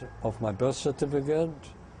copies of my birth certificate,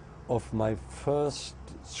 of my first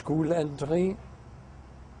school entry.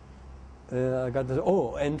 I got the,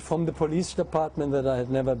 and from the police department that I had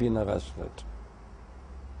never been arrested.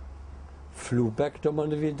 Flew back to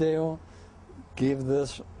Montevideo, gave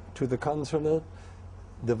this to the consulate.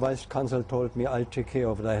 The vice consul told me, I'll take care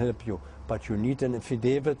of it, I'll help you. But you need an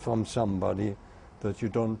affidavit from somebody that you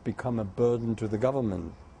don't become a burden to the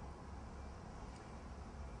government.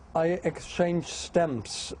 I exchanged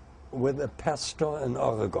stamps with a pastor in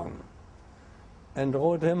Oregon and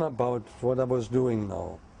wrote him about what I was doing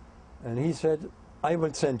now. And he said, I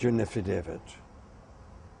will send you an affidavit.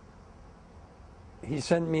 He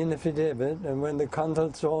sent me an affidavit, and when the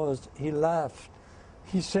consul saw it, he laughed.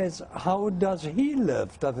 He says, how does he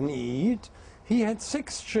live? Doesn't he eat? He had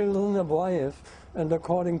 6 children, a wife, and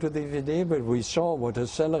according to the affidavit, we saw what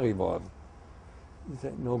his salary was. He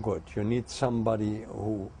said, no good. You need somebody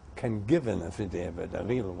who can give an affidavit, a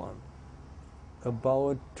real one.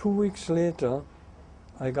 About 2 weeks later,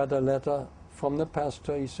 I got a letter from the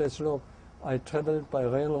pastor. He says, look, I traveled by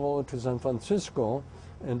railroad to San Francisco,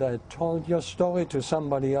 and I told your story to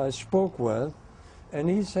somebody I spoke with, and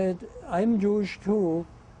he said, I'm Jewish too.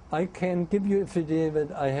 I can give you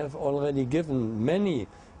affidavit. I have already given many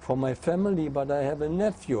for my family, but I have a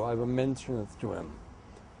nephew. I will mention it to him.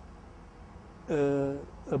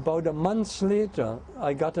 About a month later,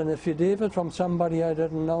 I got an affidavit from somebody I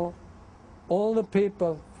didn't know. All the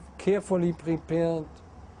paper carefully prepared.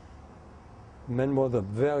 Man was a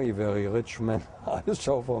very, very rich man, I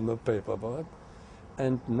saw from the paperwork.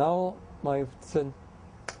 And now my son,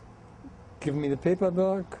 give me the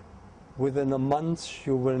paperwork. Within a month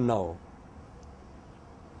you will know.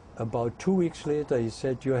 About 2 weeks later he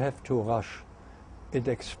said, you have to rush. It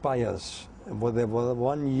expires. Well, there was a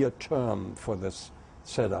 1-year term for this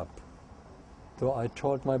setup. So I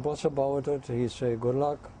told my boss about it. He said, good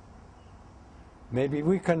luck. Maybe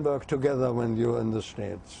we can work together when you're in the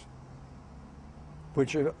States.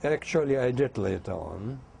 Which actually I did later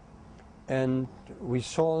on. And we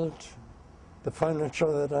sold the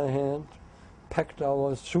furniture that I had, packed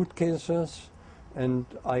our suitcases, and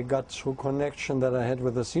I got, through connection that I had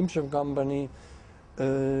with the steamship company,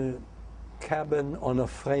 a cabin on a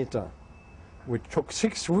freighter, which took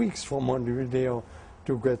 6 weeks from Montevideo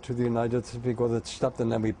to get to the United States because it stopped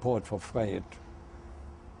in every port for freight.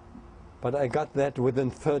 But I got that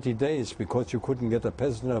within 30 days because you couldn't get a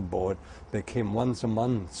passenger aboard. They came once a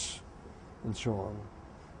month and so on.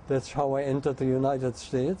 That's how I entered the United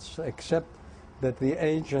States, except that the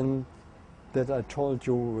agent that I told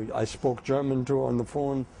you I spoke German to on the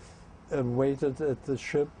phone waited at the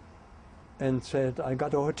ship and said, I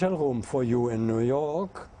got a hotel room for you in New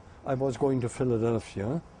York. I was going to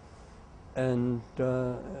Philadelphia. And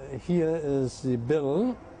here is the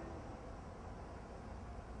bill.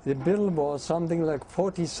 The bill was something like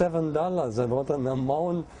 $47. That was an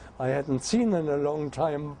amount I hadn't seen in a long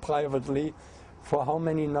time privately. For how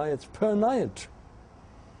many nights? Per night.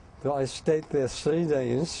 So I stayed there 3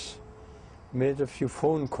 days, made a few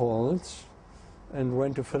phone calls, and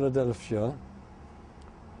went to Philadelphia.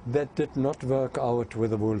 That did not work out with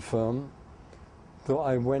the wool firm. So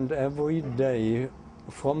I went every day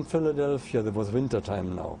from Philadelphia. There was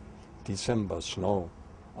wintertime now, December, snow,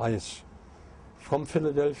 ice. From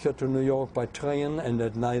Philadelphia to New York by train, and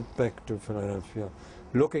at night back to Philadelphia,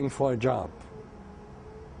 looking for a job.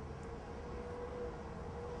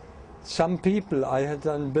 Some people I had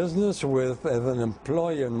done business with as an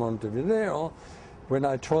employee in Montevideo, when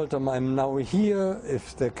I told them I'm now here,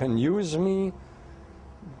 if they can use me,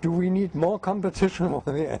 do we need more competition? Was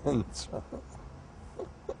the answer.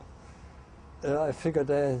 I figured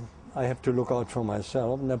I have to look out for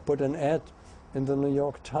myself, and I put an ad in the New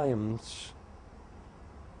York Times.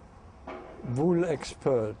 wool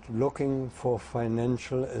expert looking for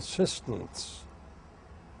financial assistance.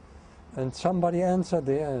 And somebody answered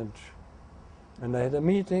the ad. And I had a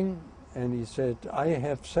meeting, and he said, I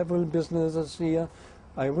have several businesses here.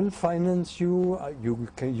 I will finance you. You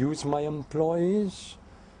can use my employees,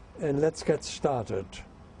 and let's get started.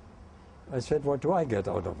 I said, what do I get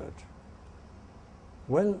out of it?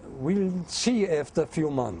 Well, we'll see after a few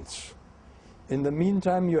months. In the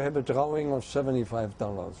meantime, you have a drawing of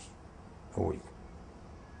 $75 a week.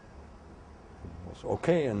 It was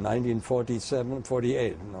okay in 1947,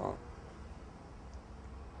 48. No.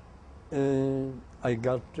 I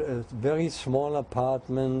got a very small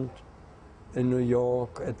apartment in New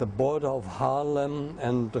York at the border of Harlem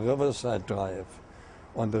and Riverside Drive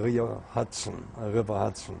on the River Hudson.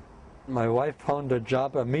 My wife found a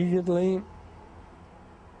job immediately.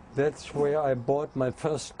 That's where I bought my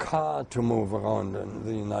first car to move around in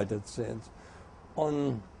the United States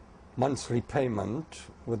on monthly payment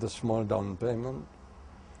with a small down payment.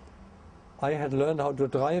 I had learned how to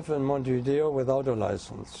drive in Montevideo without a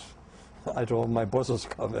license. I drove my boss's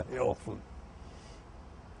car very often.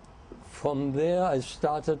 From there I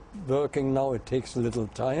started working. Now it takes a little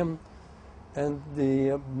time. And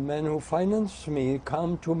the man who financed me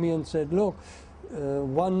came to me and said, look,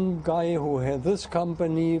 one guy who had this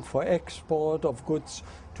company for export of goods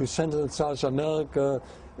to Central and South America,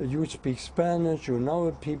 you speak Spanish, you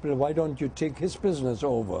know people, why don't you take his business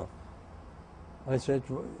over? I said,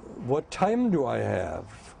 what time do I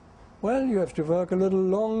have? Well, you have to work a little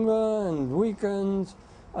longer and weekends.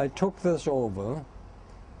 I took this over,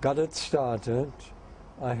 got it started.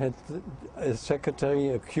 I had a secretary,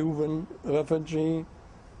 a Cuban refugee.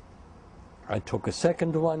 I took a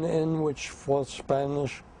second one in, which was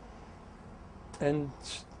Spanish. And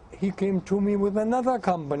he came to me with another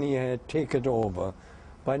company he had taken over.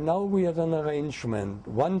 By now we had an arrangement.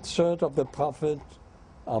 1/3 of the profit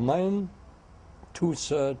are mine,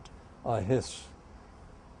 2/3 are his.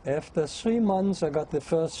 After 3 months I got the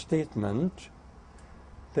first statement.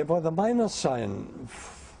 There was a minus sign.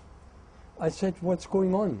 I said, what's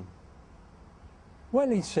going on? Well,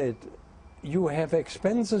 he said, you have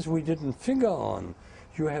expenses we didn't figure on.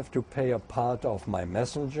 You have to pay a part of my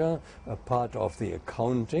messenger, a part of the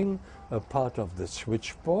accounting, a part of the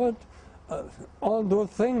switchboard. All those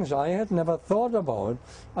things I had never thought about.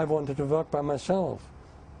 I wanted to work by myself.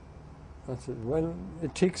 I said, well,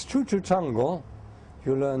 it takes two to tango.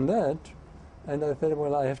 You learn that. And I said,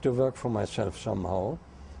 well, I have to work for myself somehow.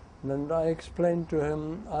 And I explained to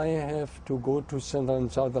him, I have to go to Central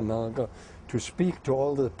and South America to speak to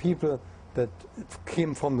all the people that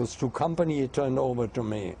came from those two companies he turned over to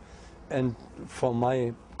me. And for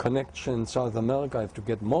my connection in South America, I have to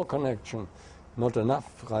get more connection. Not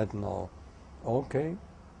enough right now. Okay.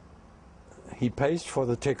 He pays for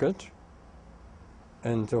the ticket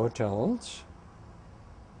and the hotels.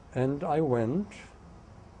 And I went.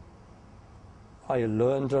 I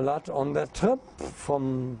learned a lot on that trip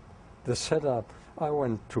from the setup. I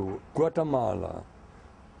went to Guatemala,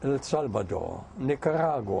 El Salvador,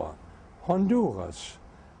 Nicaragua, Honduras,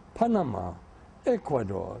 Panama,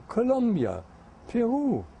 Ecuador, Colombia,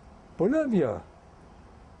 Peru, Bolivia.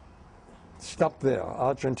 Stop there.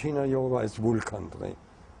 Argentina, Uruguay is wool country.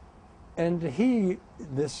 And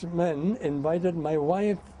this man, invited my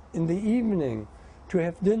wife in the evening to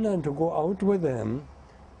have dinner and to go out with him.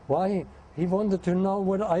 Why? He wanted to know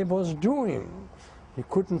what I was doing. He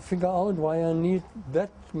couldn't figure out why I need that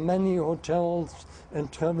many hotels and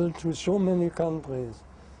travel to so many countries.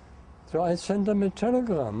 So I sent him a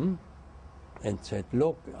telegram and said,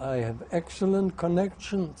 look, I have excellent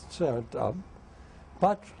connections set up,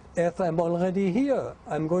 but as I'm already here,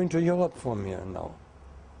 I'm going to Europe from here now.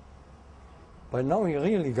 But now he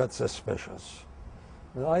really got suspicious.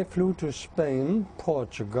 I flew to Spain,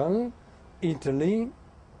 Portugal, Italy.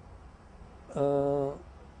 Where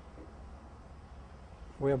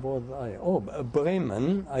was I? Oh,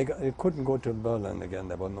 Bremen. I couldn't go to Berlin again.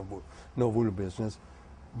 There was no wool business.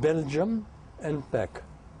 Belgium and back.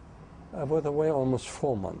 I was away almost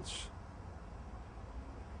 4 months.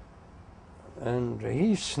 And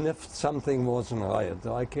he sniffed something wasn't right.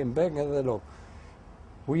 So I came back and said, look,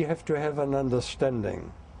 we have to have an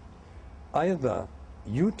understanding. Either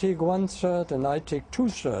you take 1/3 and I take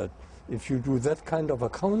 2/3 if you do that kind of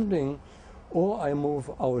accounting, or I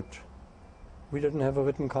move out. We didn't have a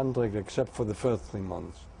written contract except for the first 3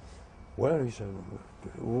 months. Well, he said,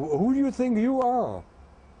 who do you think you are?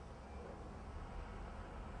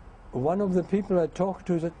 One of the people I talked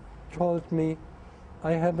to that told me,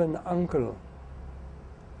 I have an uncle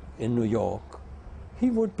in New York. He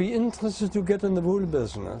would be interested to get in the wool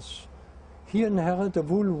business. He inherited a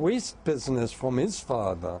wool waste business from his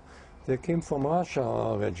father. They came from Russia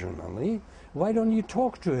originally. Why don't you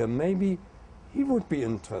talk to him? Maybe he would be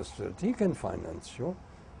interested. He can finance you.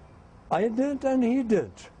 I did and he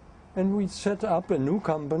did. And we set up a new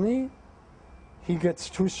company. He gets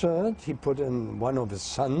 2/3. He put in one of his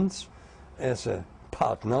sons as a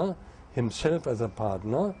partner, himself as a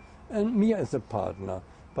partner, and me as a partner.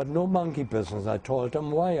 But no monkey business. I told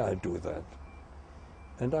him why I do that.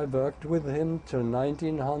 And I worked with him till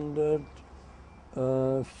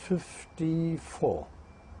 1954,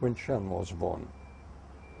 when Shem was born.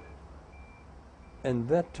 And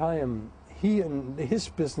that time, he and his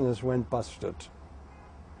business went busted.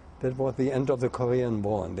 That was the end of the Korean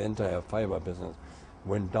War, and the entire fiber business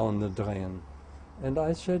went down the drain. And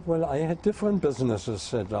I said, well, I had different businesses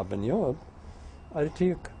set up in Europe. I'll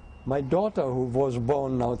take my daughter, who was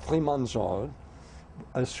born now 3 months old,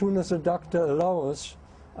 as soon as the doctor allows,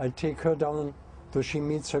 I take her down so she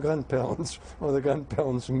meets her grandparents, or the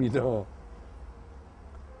grandparents meet her.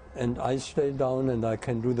 And I stay down and I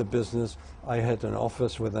can do the business. I had an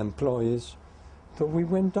office with employees. So we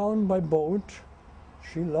went down by boat.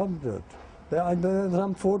 She loved it. There are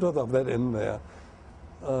some photos of that in there,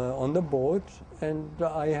 on the boat. And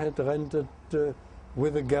I had rented,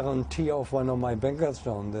 with a guarantee of one of my bankers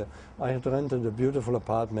down there, I had rented a beautiful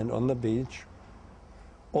apartment on the beach.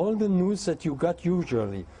 All the news that you got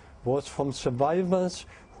usually was from survivors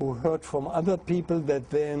who heard from other people that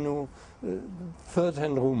they knew,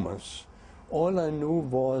 third-hand rumors. All I knew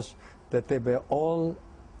was that they were all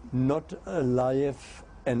not alive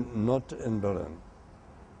and not in Berlin.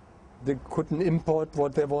 They couldn't import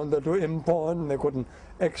what they wanted to import, and they couldn't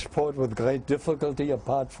export with great difficulty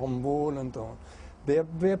apart from wool and so on. They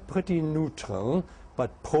were pretty neutral,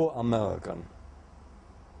 but pro-American.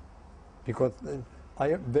 Because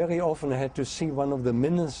I very often had to see one of the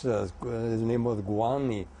ministers, his name was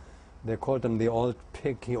Guani. They called him the old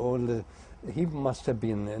pig. He must have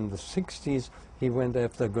been in the 60s. He went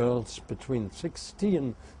after girls between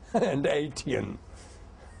 16 and 18.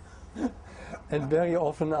 And very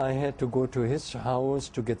often I had to go to his house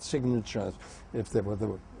to get signatures if there was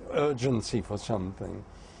an urgency for something.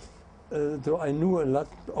 So I knew a lot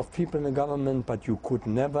of people in the government, but you could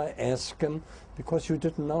never ask them because you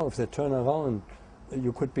didn't know if they turn around.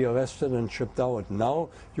 You could be arrested and shipped out. Now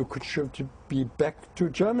you could be back to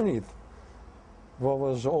Germany. War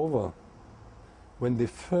was over. When the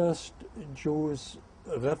first Jews,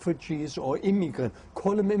 refugees or immigrants,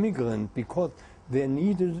 call them immigrant because they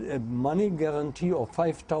needed a money guarantee of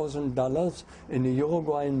 $5,000 in a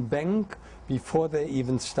Uruguayan bank before they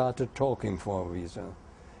even started talking for a visa.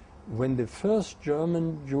 When the first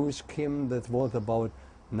German Jews came, that was about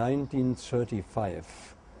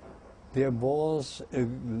 1935. There was a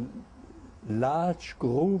large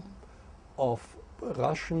group of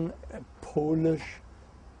Russian, Polish,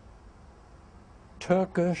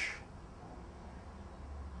 Turkish,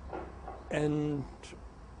 and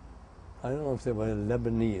I don't know if they were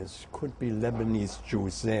Lebanese, could be Lebanese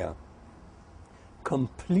Jews there,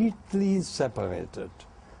 completely separated.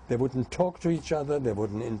 They wouldn't talk to each other, they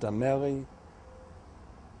wouldn't intermarry.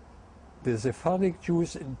 The Sephardic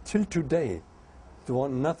Jews, till today, they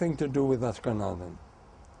want nothing to do with Ashkenazim.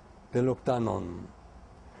 They look down on them.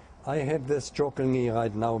 I have this jokingly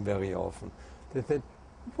right now very often. They said,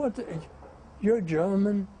 what, you're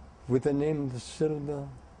German with the name Silva?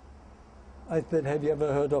 I said, have you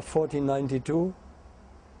ever heard of 1492?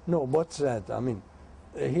 No, what's that? I mean,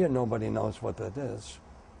 here nobody knows what that is.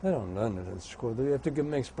 They don't learn it in school. You have to give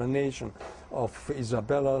them explanation of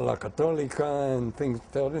Isabella la Cattolica and things,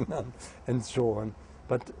 Ferdinand, and so on.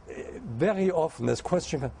 But very often this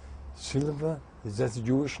question, Silva, is that a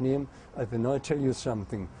Jewish name? I said, no, I tell you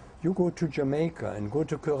something. You go to Jamaica and go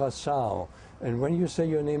to Curacao, and when you say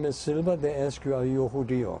your name is Silva, they ask you, are you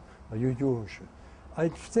Judeo? Are you Jewish? I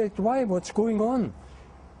said, why? What's going on?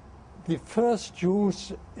 The first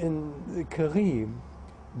Jews in the Caribbean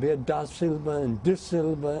were Da Silva and De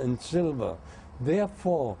Silva and Silva.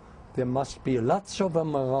 Therefore, there must be lots of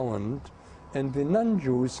them around. And the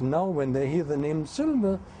non-Jews, now when they hear the name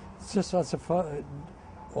Silva, it's just as a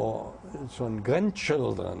or some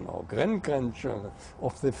grandchildren or grand-grandchildren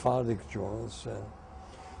of the Sephardic Jews.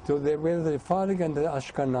 So they were the Sephardic and the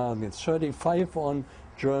Ashkenazi. 35 on,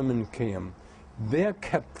 German came. They're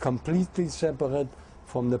kept completely separate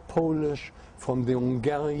from the Polish, from the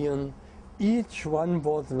Hungarian. Each one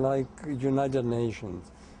was like United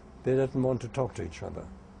Nations. They didn't want to talk to each other.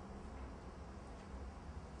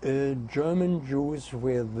 German Jews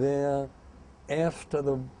were there after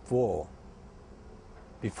the war,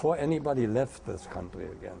 before anybody left this country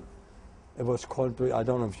again. It was called, I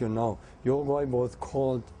don't know if you know, Uruguay was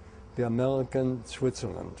called the American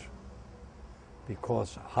Switzerland,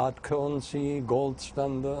 because hard currency, gold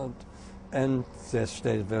standard, and they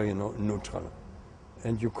stayed very neutral.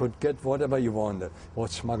 And you could get whatever you wanted. It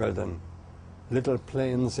was smuggled in little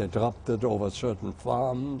planes, they dropped it over certain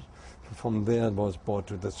farms. From there it was brought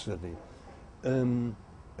to the city.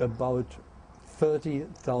 About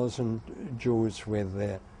 30,000 Jews were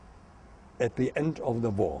there at the end of the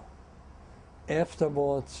war.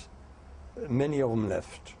 Afterwards, many of them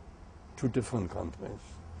left to different countries.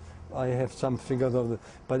 I have some figures of it,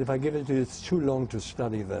 but if I give it to you, it's too long to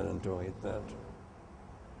study that and to read that.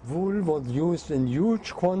 Wool was used in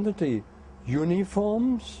huge quantity,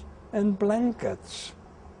 uniforms and blankets.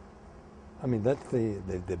 I mean, that's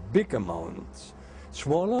the big amounts.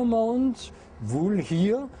 Smaller amounts, wool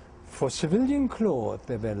here for civilian clothes.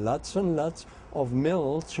 There were lots and lots of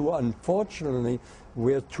mills who unfortunately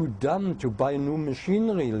were too dumb to buy new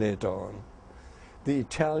machinery later on. The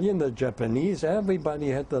Italian, the Japanese, everybody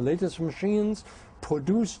had the latest machines,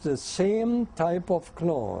 produced the same type of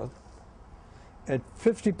cloth at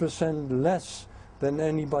 50% less than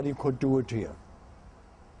anybody could do it here.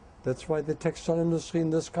 That's why the textile industry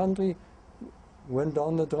in this country went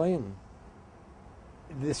down the drain.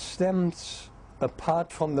 The stems,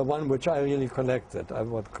 apart from the one which I really collected,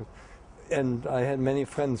 and I had many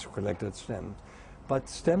friends who collected stems, but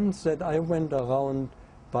stems that I went around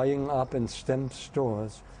buying up in stem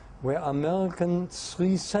stores were American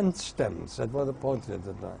 3-cent stems. That was the price at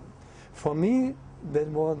the time. For me, they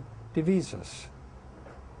were devises.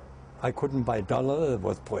 I couldn't buy dollars, it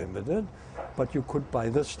was prohibited, but you could buy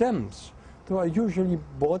the stems. So I usually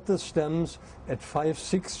bought the stems at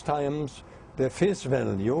 5-6 times their face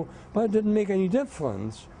value, but it didn't make any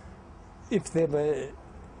difference. If there were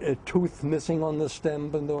a tooth missing on the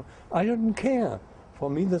stem, I didn't care. For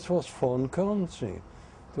me, this was foreign currency.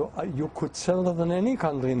 So you could sell it in any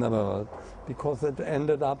country in the world, because it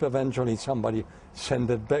ended up eventually somebody sent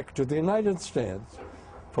it back to the United States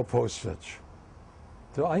for postage.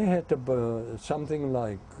 So I had something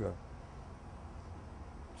like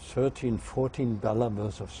 $13–14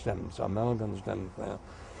 worth of stems, American stems there.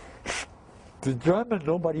 The German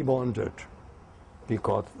nobody wanted,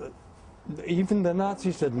 because even the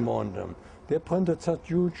Nazis didn't want them. They printed such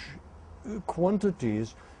huge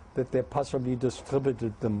quantities that they possibly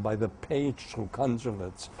distributed them by the page through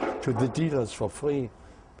consulates to the dealers for free,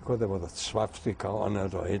 because there was a swastika on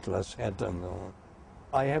it or Hitler's head and all.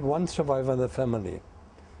 I have one survivor in the family,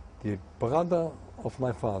 the brother of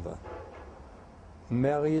my father,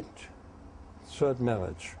 married, third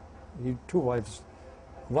marriage. He had 2 wives.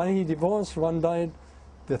 One he divorced, one died,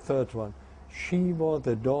 the third one. She was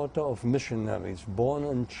the daughter of missionaries born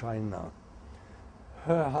in China.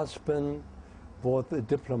 Her husband was a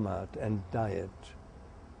diplomat and died.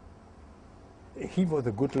 He was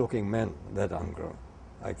a good-looking man, that uncle.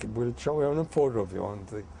 I will show you a photo if you want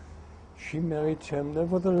to. She married him. There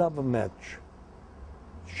was a love match.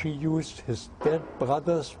 She used his dead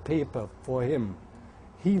brother's paper for him.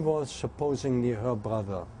 He was supposedly her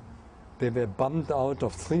brother. They were bumped out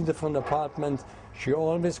of 3 different apartments. She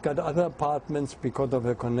always got other apartments because of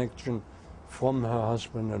her connection from her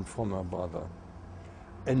husband and from her brother.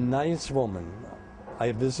 A nice woman.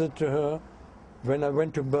 I visited her when I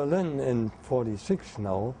went to Berlin in '46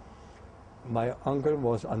 now. My uncle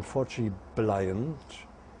was unfortunately blind.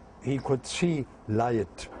 He could see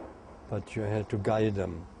light, but you had to guide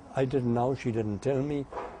him. I didn't know, she didn't tell me.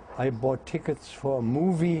 I bought tickets for a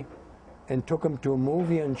movie and took him to a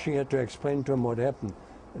movie, and she had to explain to him what happened.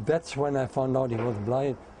 That's when I found out he was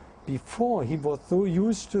blind. Before, he was so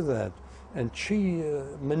used to that, and she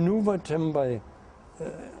maneuvered him by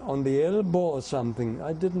on the elbow or something.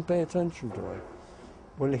 I didn't pay attention to it.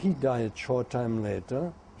 Well, he died short time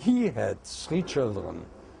later. He had 3 children.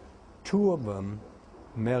 2 of them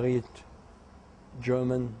married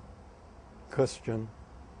German, Christian.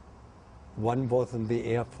 One was in the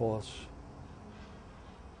Air Force.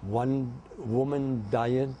 One woman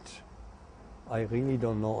died, I really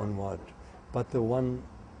don't know on what, but the one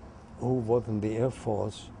who was in the Air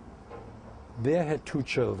Force, they had 2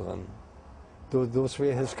 children. Those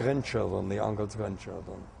were his grandchildren, the uncle's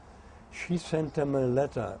grandchildren. She sent him a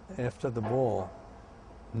letter after the war,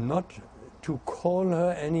 not to call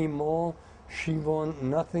her anymore. She wanted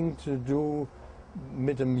nothing to do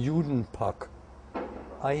with dem Judenpack.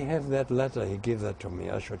 I have that letter, he gave that to me,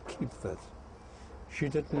 I should keep that. She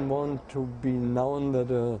didn't want to be known that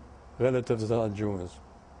her relatives are Jews.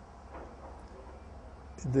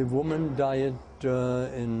 The woman died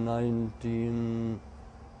in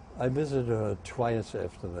I visited her twice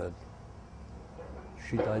after that.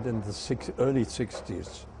 She died in the early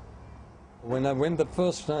 60s. When I went the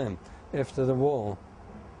first time after the war,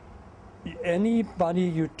 anybody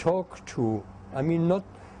you talk to, I mean, not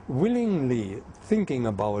willingly thinking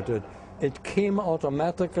about it, it came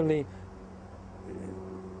automatically.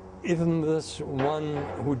 Even this one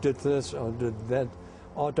who did this or did that,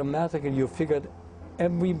 automatically you figured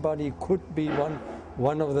everybody could be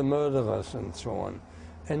one of the murderers and so on.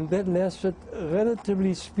 And that lasted,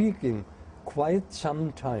 relatively speaking, quite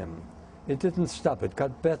some time. It didn't stop, it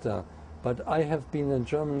got better. But I have been in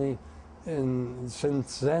Germany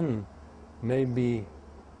since then, maybe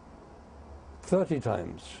 30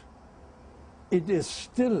 times. It is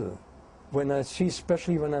still, when I see,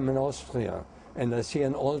 especially when I'm in Austria, and I see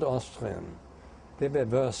an old Austrian, they were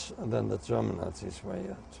worse than the German Nazis were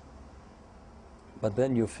yet. But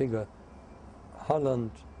then you figure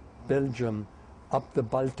Holland, Belgium, up the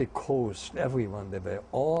Baltic coast, everyone, they were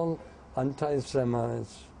all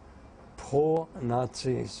anti-Semites,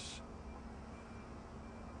 pro-Nazis.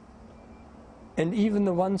 And even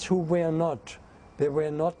the ones who were not, they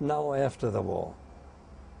were not now after the war.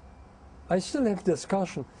 I still have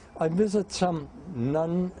discussion. I visit some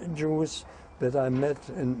non-Jews that I met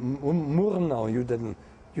in Murnau. You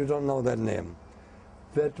don't know that name.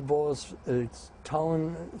 That was a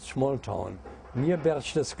town, small town, near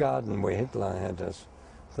Berchtesgaden, where Hitler had his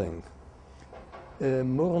thing.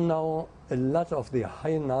 Murnau, a lot of the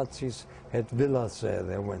high Nazis had villas there.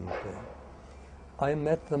 They went there. I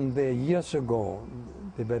met them there years ago.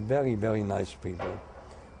 They were very, very nice people.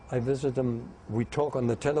 I visit them. We talk on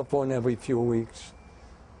the telephone every few weeks.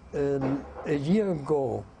 A year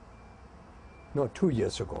ago, no, 2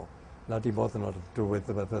 years ago, Lati was not to do with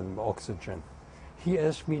oxygen. He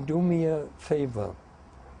asked me, do me a favor,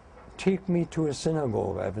 take me to a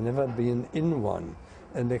synagogue. I've never been in one,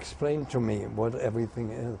 and explain to me what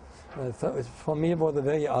everything is. I thought, for me, it was a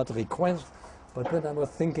very odd request, but then I was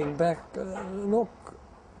thinking back, look,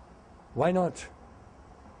 why not?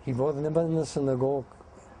 He was never in the synagogue.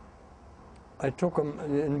 I took him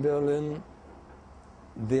in Berlin.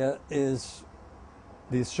 There is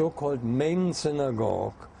the so-called main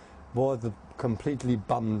synagogue was completely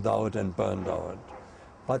bombed out and burned out.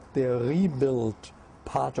 But they rebuilt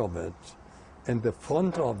part of it, and the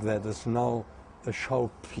front of that is now a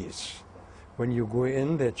showpiece. When you go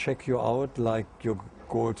in, they check you out like you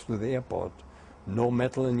go to the airport. No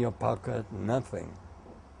metal in your pocket, nothing.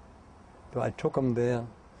 So I took him there.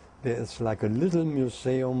 There is like a little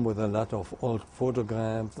museum with a lot of old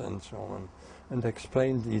photographs and so on, and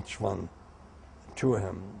explained each one to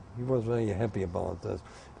him. He was very happy about this.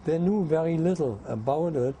 They knew very little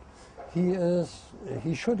about it. He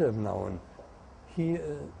should have known.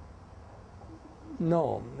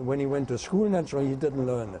 No, when he went to school, naturally, he didn't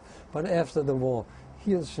learn it. But after the war,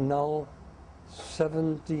 he is now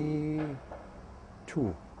 72.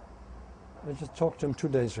 I just talked to him 2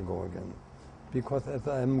 days ago again, because as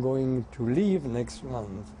I'm going to leave next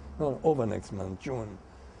month, no, over next month, June,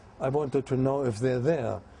 I wanted to know if they're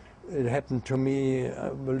there. It happened to me,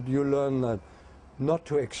 well, you learn that not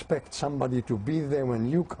to expect somebody to be there when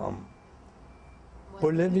you come.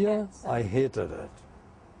 Bolivia, I hated it.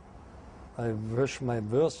 I wish my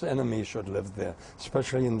worst enemy should live there,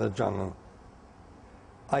 especially in the jungle.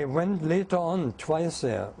 I went later on twice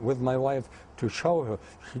there with my wife to show her.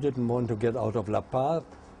 She didn't want to get out of La Paz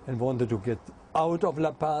and wanted to get out of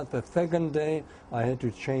La Paz. The second day I had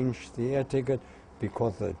to change the air ticket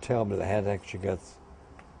because the terrible headache she gets.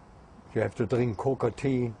 You have to drink coca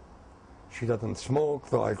tea. She doesn't smoke,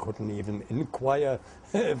 so I couldn't even inquire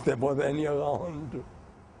if there was any around.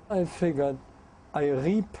 I figured I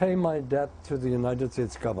repay my debt to the United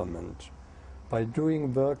States government by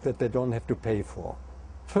doing work that they don't have to pay for.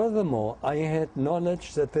 Furthermore, I had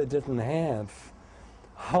knowledge that they didn't have.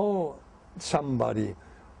 How somebody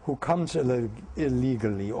who comes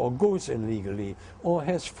illegally or goes illegally or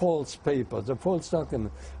has false papers, a false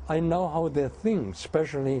document, I know how they think,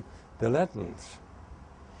 especially the Latins.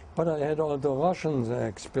 But I had all the Russians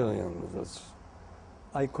experiences.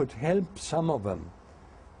 I could help some of them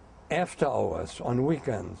after hours, on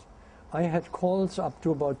weekends. I had calls up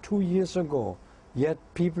to about 2 years ago, yet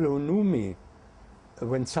people who knew me,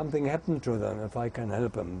 when something happened to them, if I can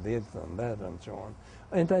help them, this and that and so on.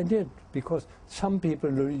 And I did, because some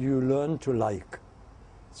people you learn to like,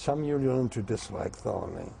 some you learn to dislike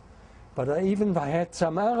thoroughly. But I had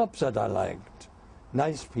some Arabs that I liked,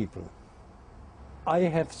 nice people. I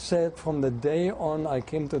have said from the day on I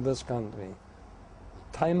came to this country,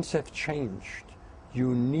 times have changed.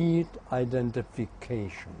 You need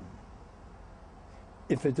identification.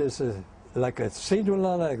 If it is like a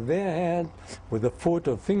cedula like they had, with a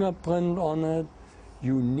photo fingerprint on it,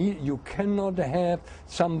 You cannot have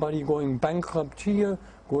somebody going bankrupt here,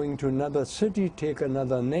 going to another city, take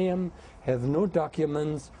another name, have no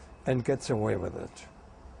documents, and gets away with it.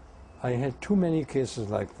 I had too many cases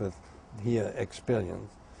like this here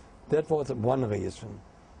experienced. That was one reason.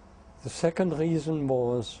 The second reason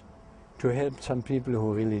was to help some people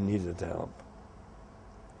who really needed help.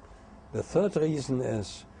 The third reason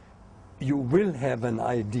is you will have an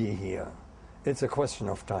ID here. It's a question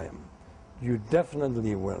of time. You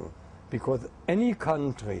definitely will, because any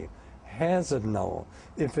country has it now.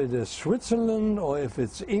 If it is Switzerland, or if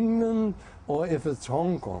it's England, or if it's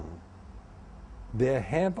Hong Kong, they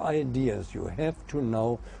have ideas. You have to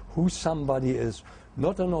know who somebody is,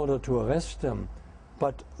 not in order to arrest them,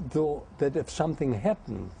 but though that if something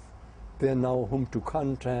happens, they know whom to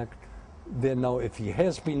contact. They know if he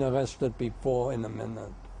has been arrested before in a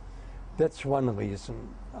minute. That's one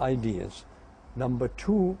reason, ideas. Number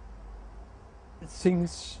two,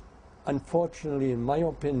 things, unfortunately, in my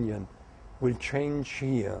opinion, will change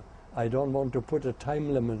here. I don't want to put a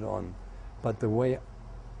time limit on, but the way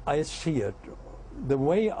I see it, the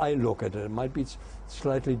way I look at it might be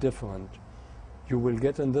slightly different. You will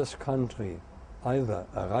get in this country either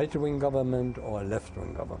a right-wing government or a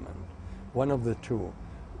left-wing government, one of the two.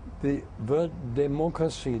 The word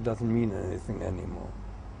democracy doesn't mean anything anymore.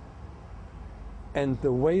 And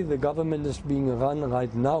the way the government is being run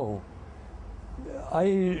right now,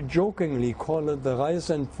 I jokingly call it the rise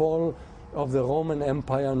and fall of the Roman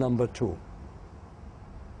Empire #2.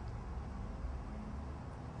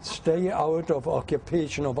 Stay out of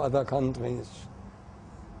occupation of other countries.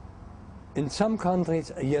 In some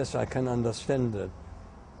countries, yes, I can understand it,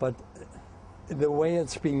 but the way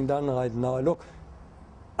it's being done right now, look,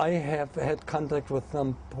 I have had contact with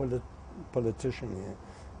some politician here,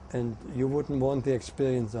 and you wouldn't want the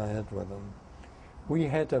experience I had with them. We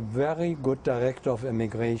had a very good director of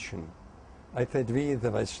immigration. I said we,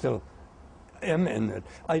 that I still am in it.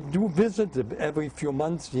 I do visit it every few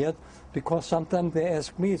months yet, because sometimes they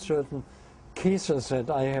ask me certain cases that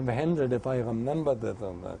I have handled, if I remember that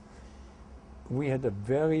or not. We had a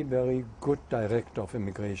very, very good director of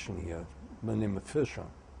immigration here, my name is Fisher.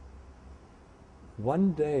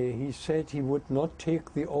 One day he said he would not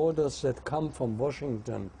take the orders that come from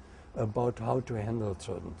Washington about how to handle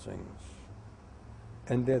certain things.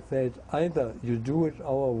 And they said, either you do it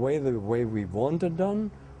our way, the way we want it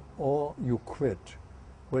done, or you quit.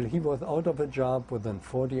 Well, he was out of a job within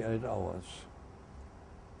 48 hours.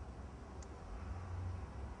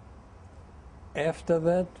 After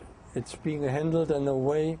that, it's being handled in a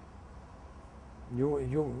way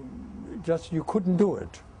you couldn't do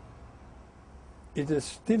it. It is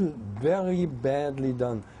still very badly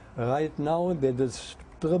done. Right now, they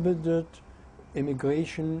distributed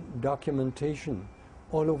immigration documentation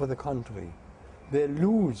all over the country. They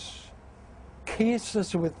lose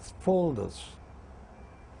cases with folders.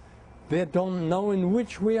 They don't know in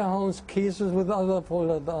which warehouse cases with other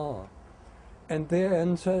folders are. And their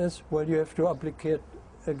answer is, well, you have to apply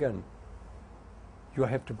again. You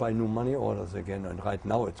have to buy new money orders again, and right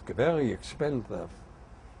now it's very expensive.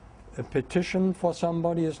 A petition for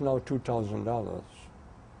somebody is now $2,000.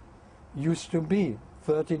 Used to be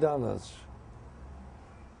 $30.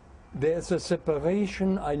 There's a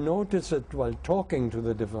separation, I notice it while talking to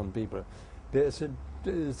the different people. There's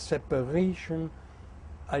a separation,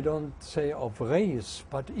 I don't say of race,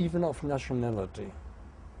 but even of nationality.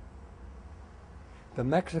 The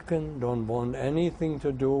Mexicans don't want anything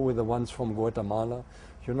to do with the ones from Guatemala.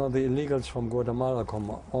 You know, the illegals from Guatemala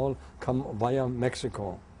all come via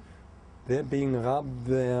Mexico. They're being robbed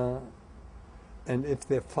there, and if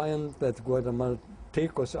they find that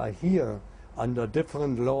Guatemaltecos are here under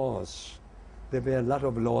different laws, there were a lot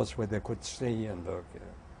of laws where they could stay and work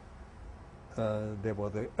here. There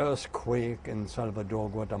was the earthquake in Salvador,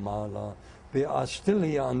 Guatemala. They are still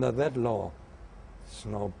here under that law. It's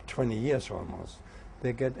now 20 years almost.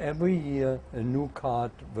 They get every year a new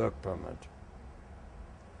card work permit.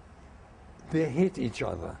 They hate each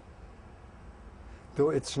other. Though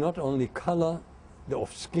it's not only color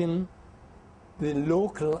of skin, the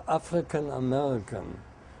local African American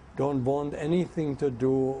don't want anything to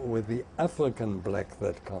do with the African black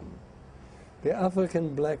that come. The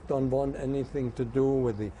African black don't want anything to do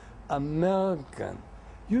with the American.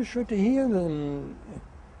 You should hear them,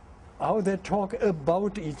 how they talk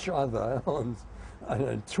about each other,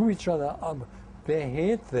 to each other. They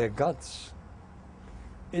hate their guts.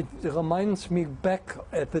 It reminds me back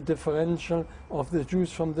at the differential of the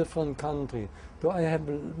Jews from different countries. Though I have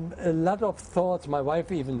a lot of thoughts, my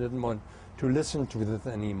wife even didn't want to listen to this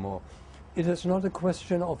anymore. It is not a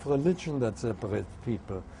question of religion that separates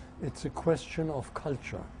people. It's a question of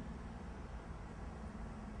culture.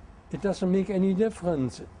 It doesn't make any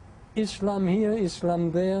difference. Islam here,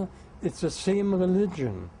 Islam there, it's the same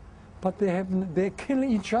religion. But they kill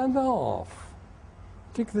each other off.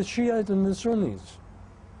 Take the Shiite and the Sunnis.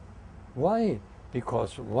 Why?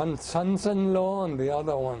 Because one son-in-law and the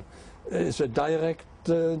other one is a direct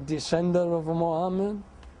descendant of Muhammad.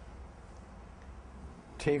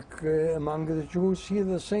 Take among the Jews here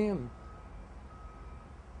the same.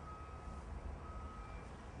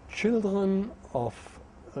 Children of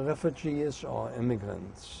refugees or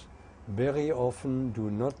immigrants very often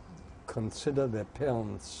do not consider their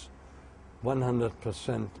parents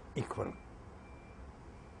 100% equal.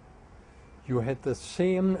 You had the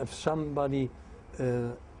same if somebody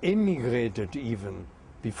immigrated even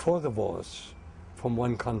before the wars from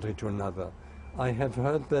one country to another. I have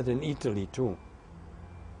heard that in Italy too.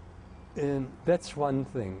 And that's one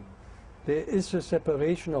thing. There is a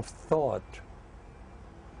separation of thought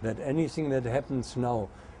that anything that happens now,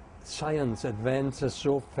 science advances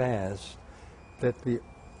so fast that the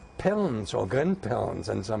parents or grandparents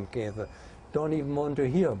in some cases don't even want to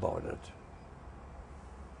hear about it.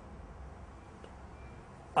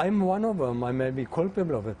 I'm one of them, I may be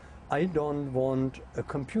culpable of it. I don't want a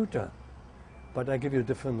computer, but I give you a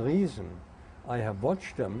different reason. I have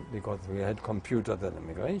watched them because we had computers at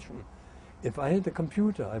immigration. If I had a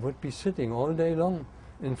computer, I would be sitting all day long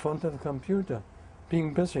in front of the computer,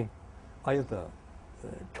 being busy, either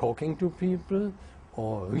talking to people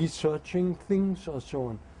or researching things or so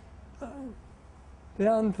on. There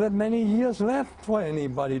aren't that many years left for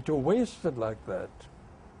anybody to waste it like that.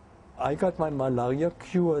 I got my malaria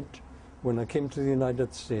cured when I came to the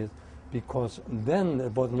United States because then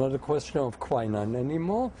it was not a question of quinine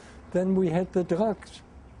anymore. Then we had the drugs.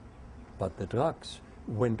 But the drugs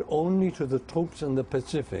went only to the troops in the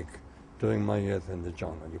Pacific during my years in the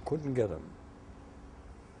jungle. You couldn't get them.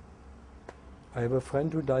 I have a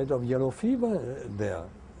friend who died of yellow fever there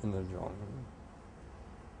in the jungle.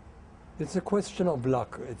 It's a question of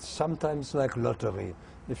luck. It's sometimes like lottery.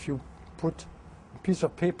 If you put a piece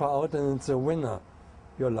of paper out and it's a winner,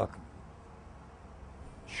 you're lucky.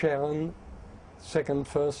 Sharon, second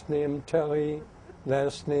first name Terry,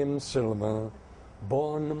 last name Silva,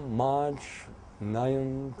 born March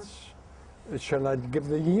 9th. Shall I give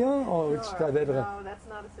the year or it's no, that's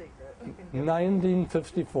not a secret. You can give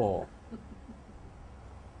 1954.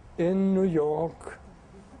 In New York,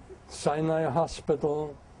 Sinai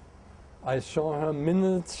Hospital. I saw her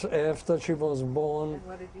minutes after she was born. And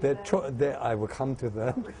what did you say? I will come to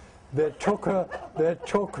that. They took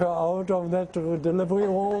her out of that delivery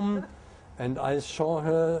room, and I saw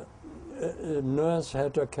her. A nurse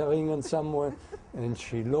had her carrying in somewhere, and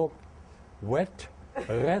she looked wet,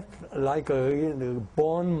 red, like a real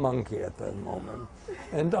born monkey at that moment.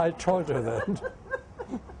 And I told her that.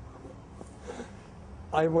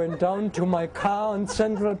 I went down to my car on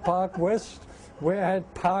Central Park West, where I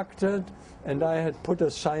had parked it, and I had put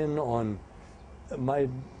a sign on. My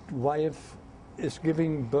wife is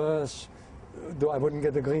giving birth, though I wouldn't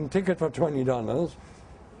get a green ticket for $20.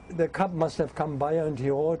 The cop must have come by and he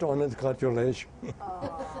wrote on it, "Congratulations."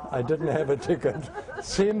 I didn't have a ticket.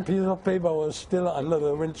 Same piece of paper was still under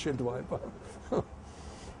the windshield wiper.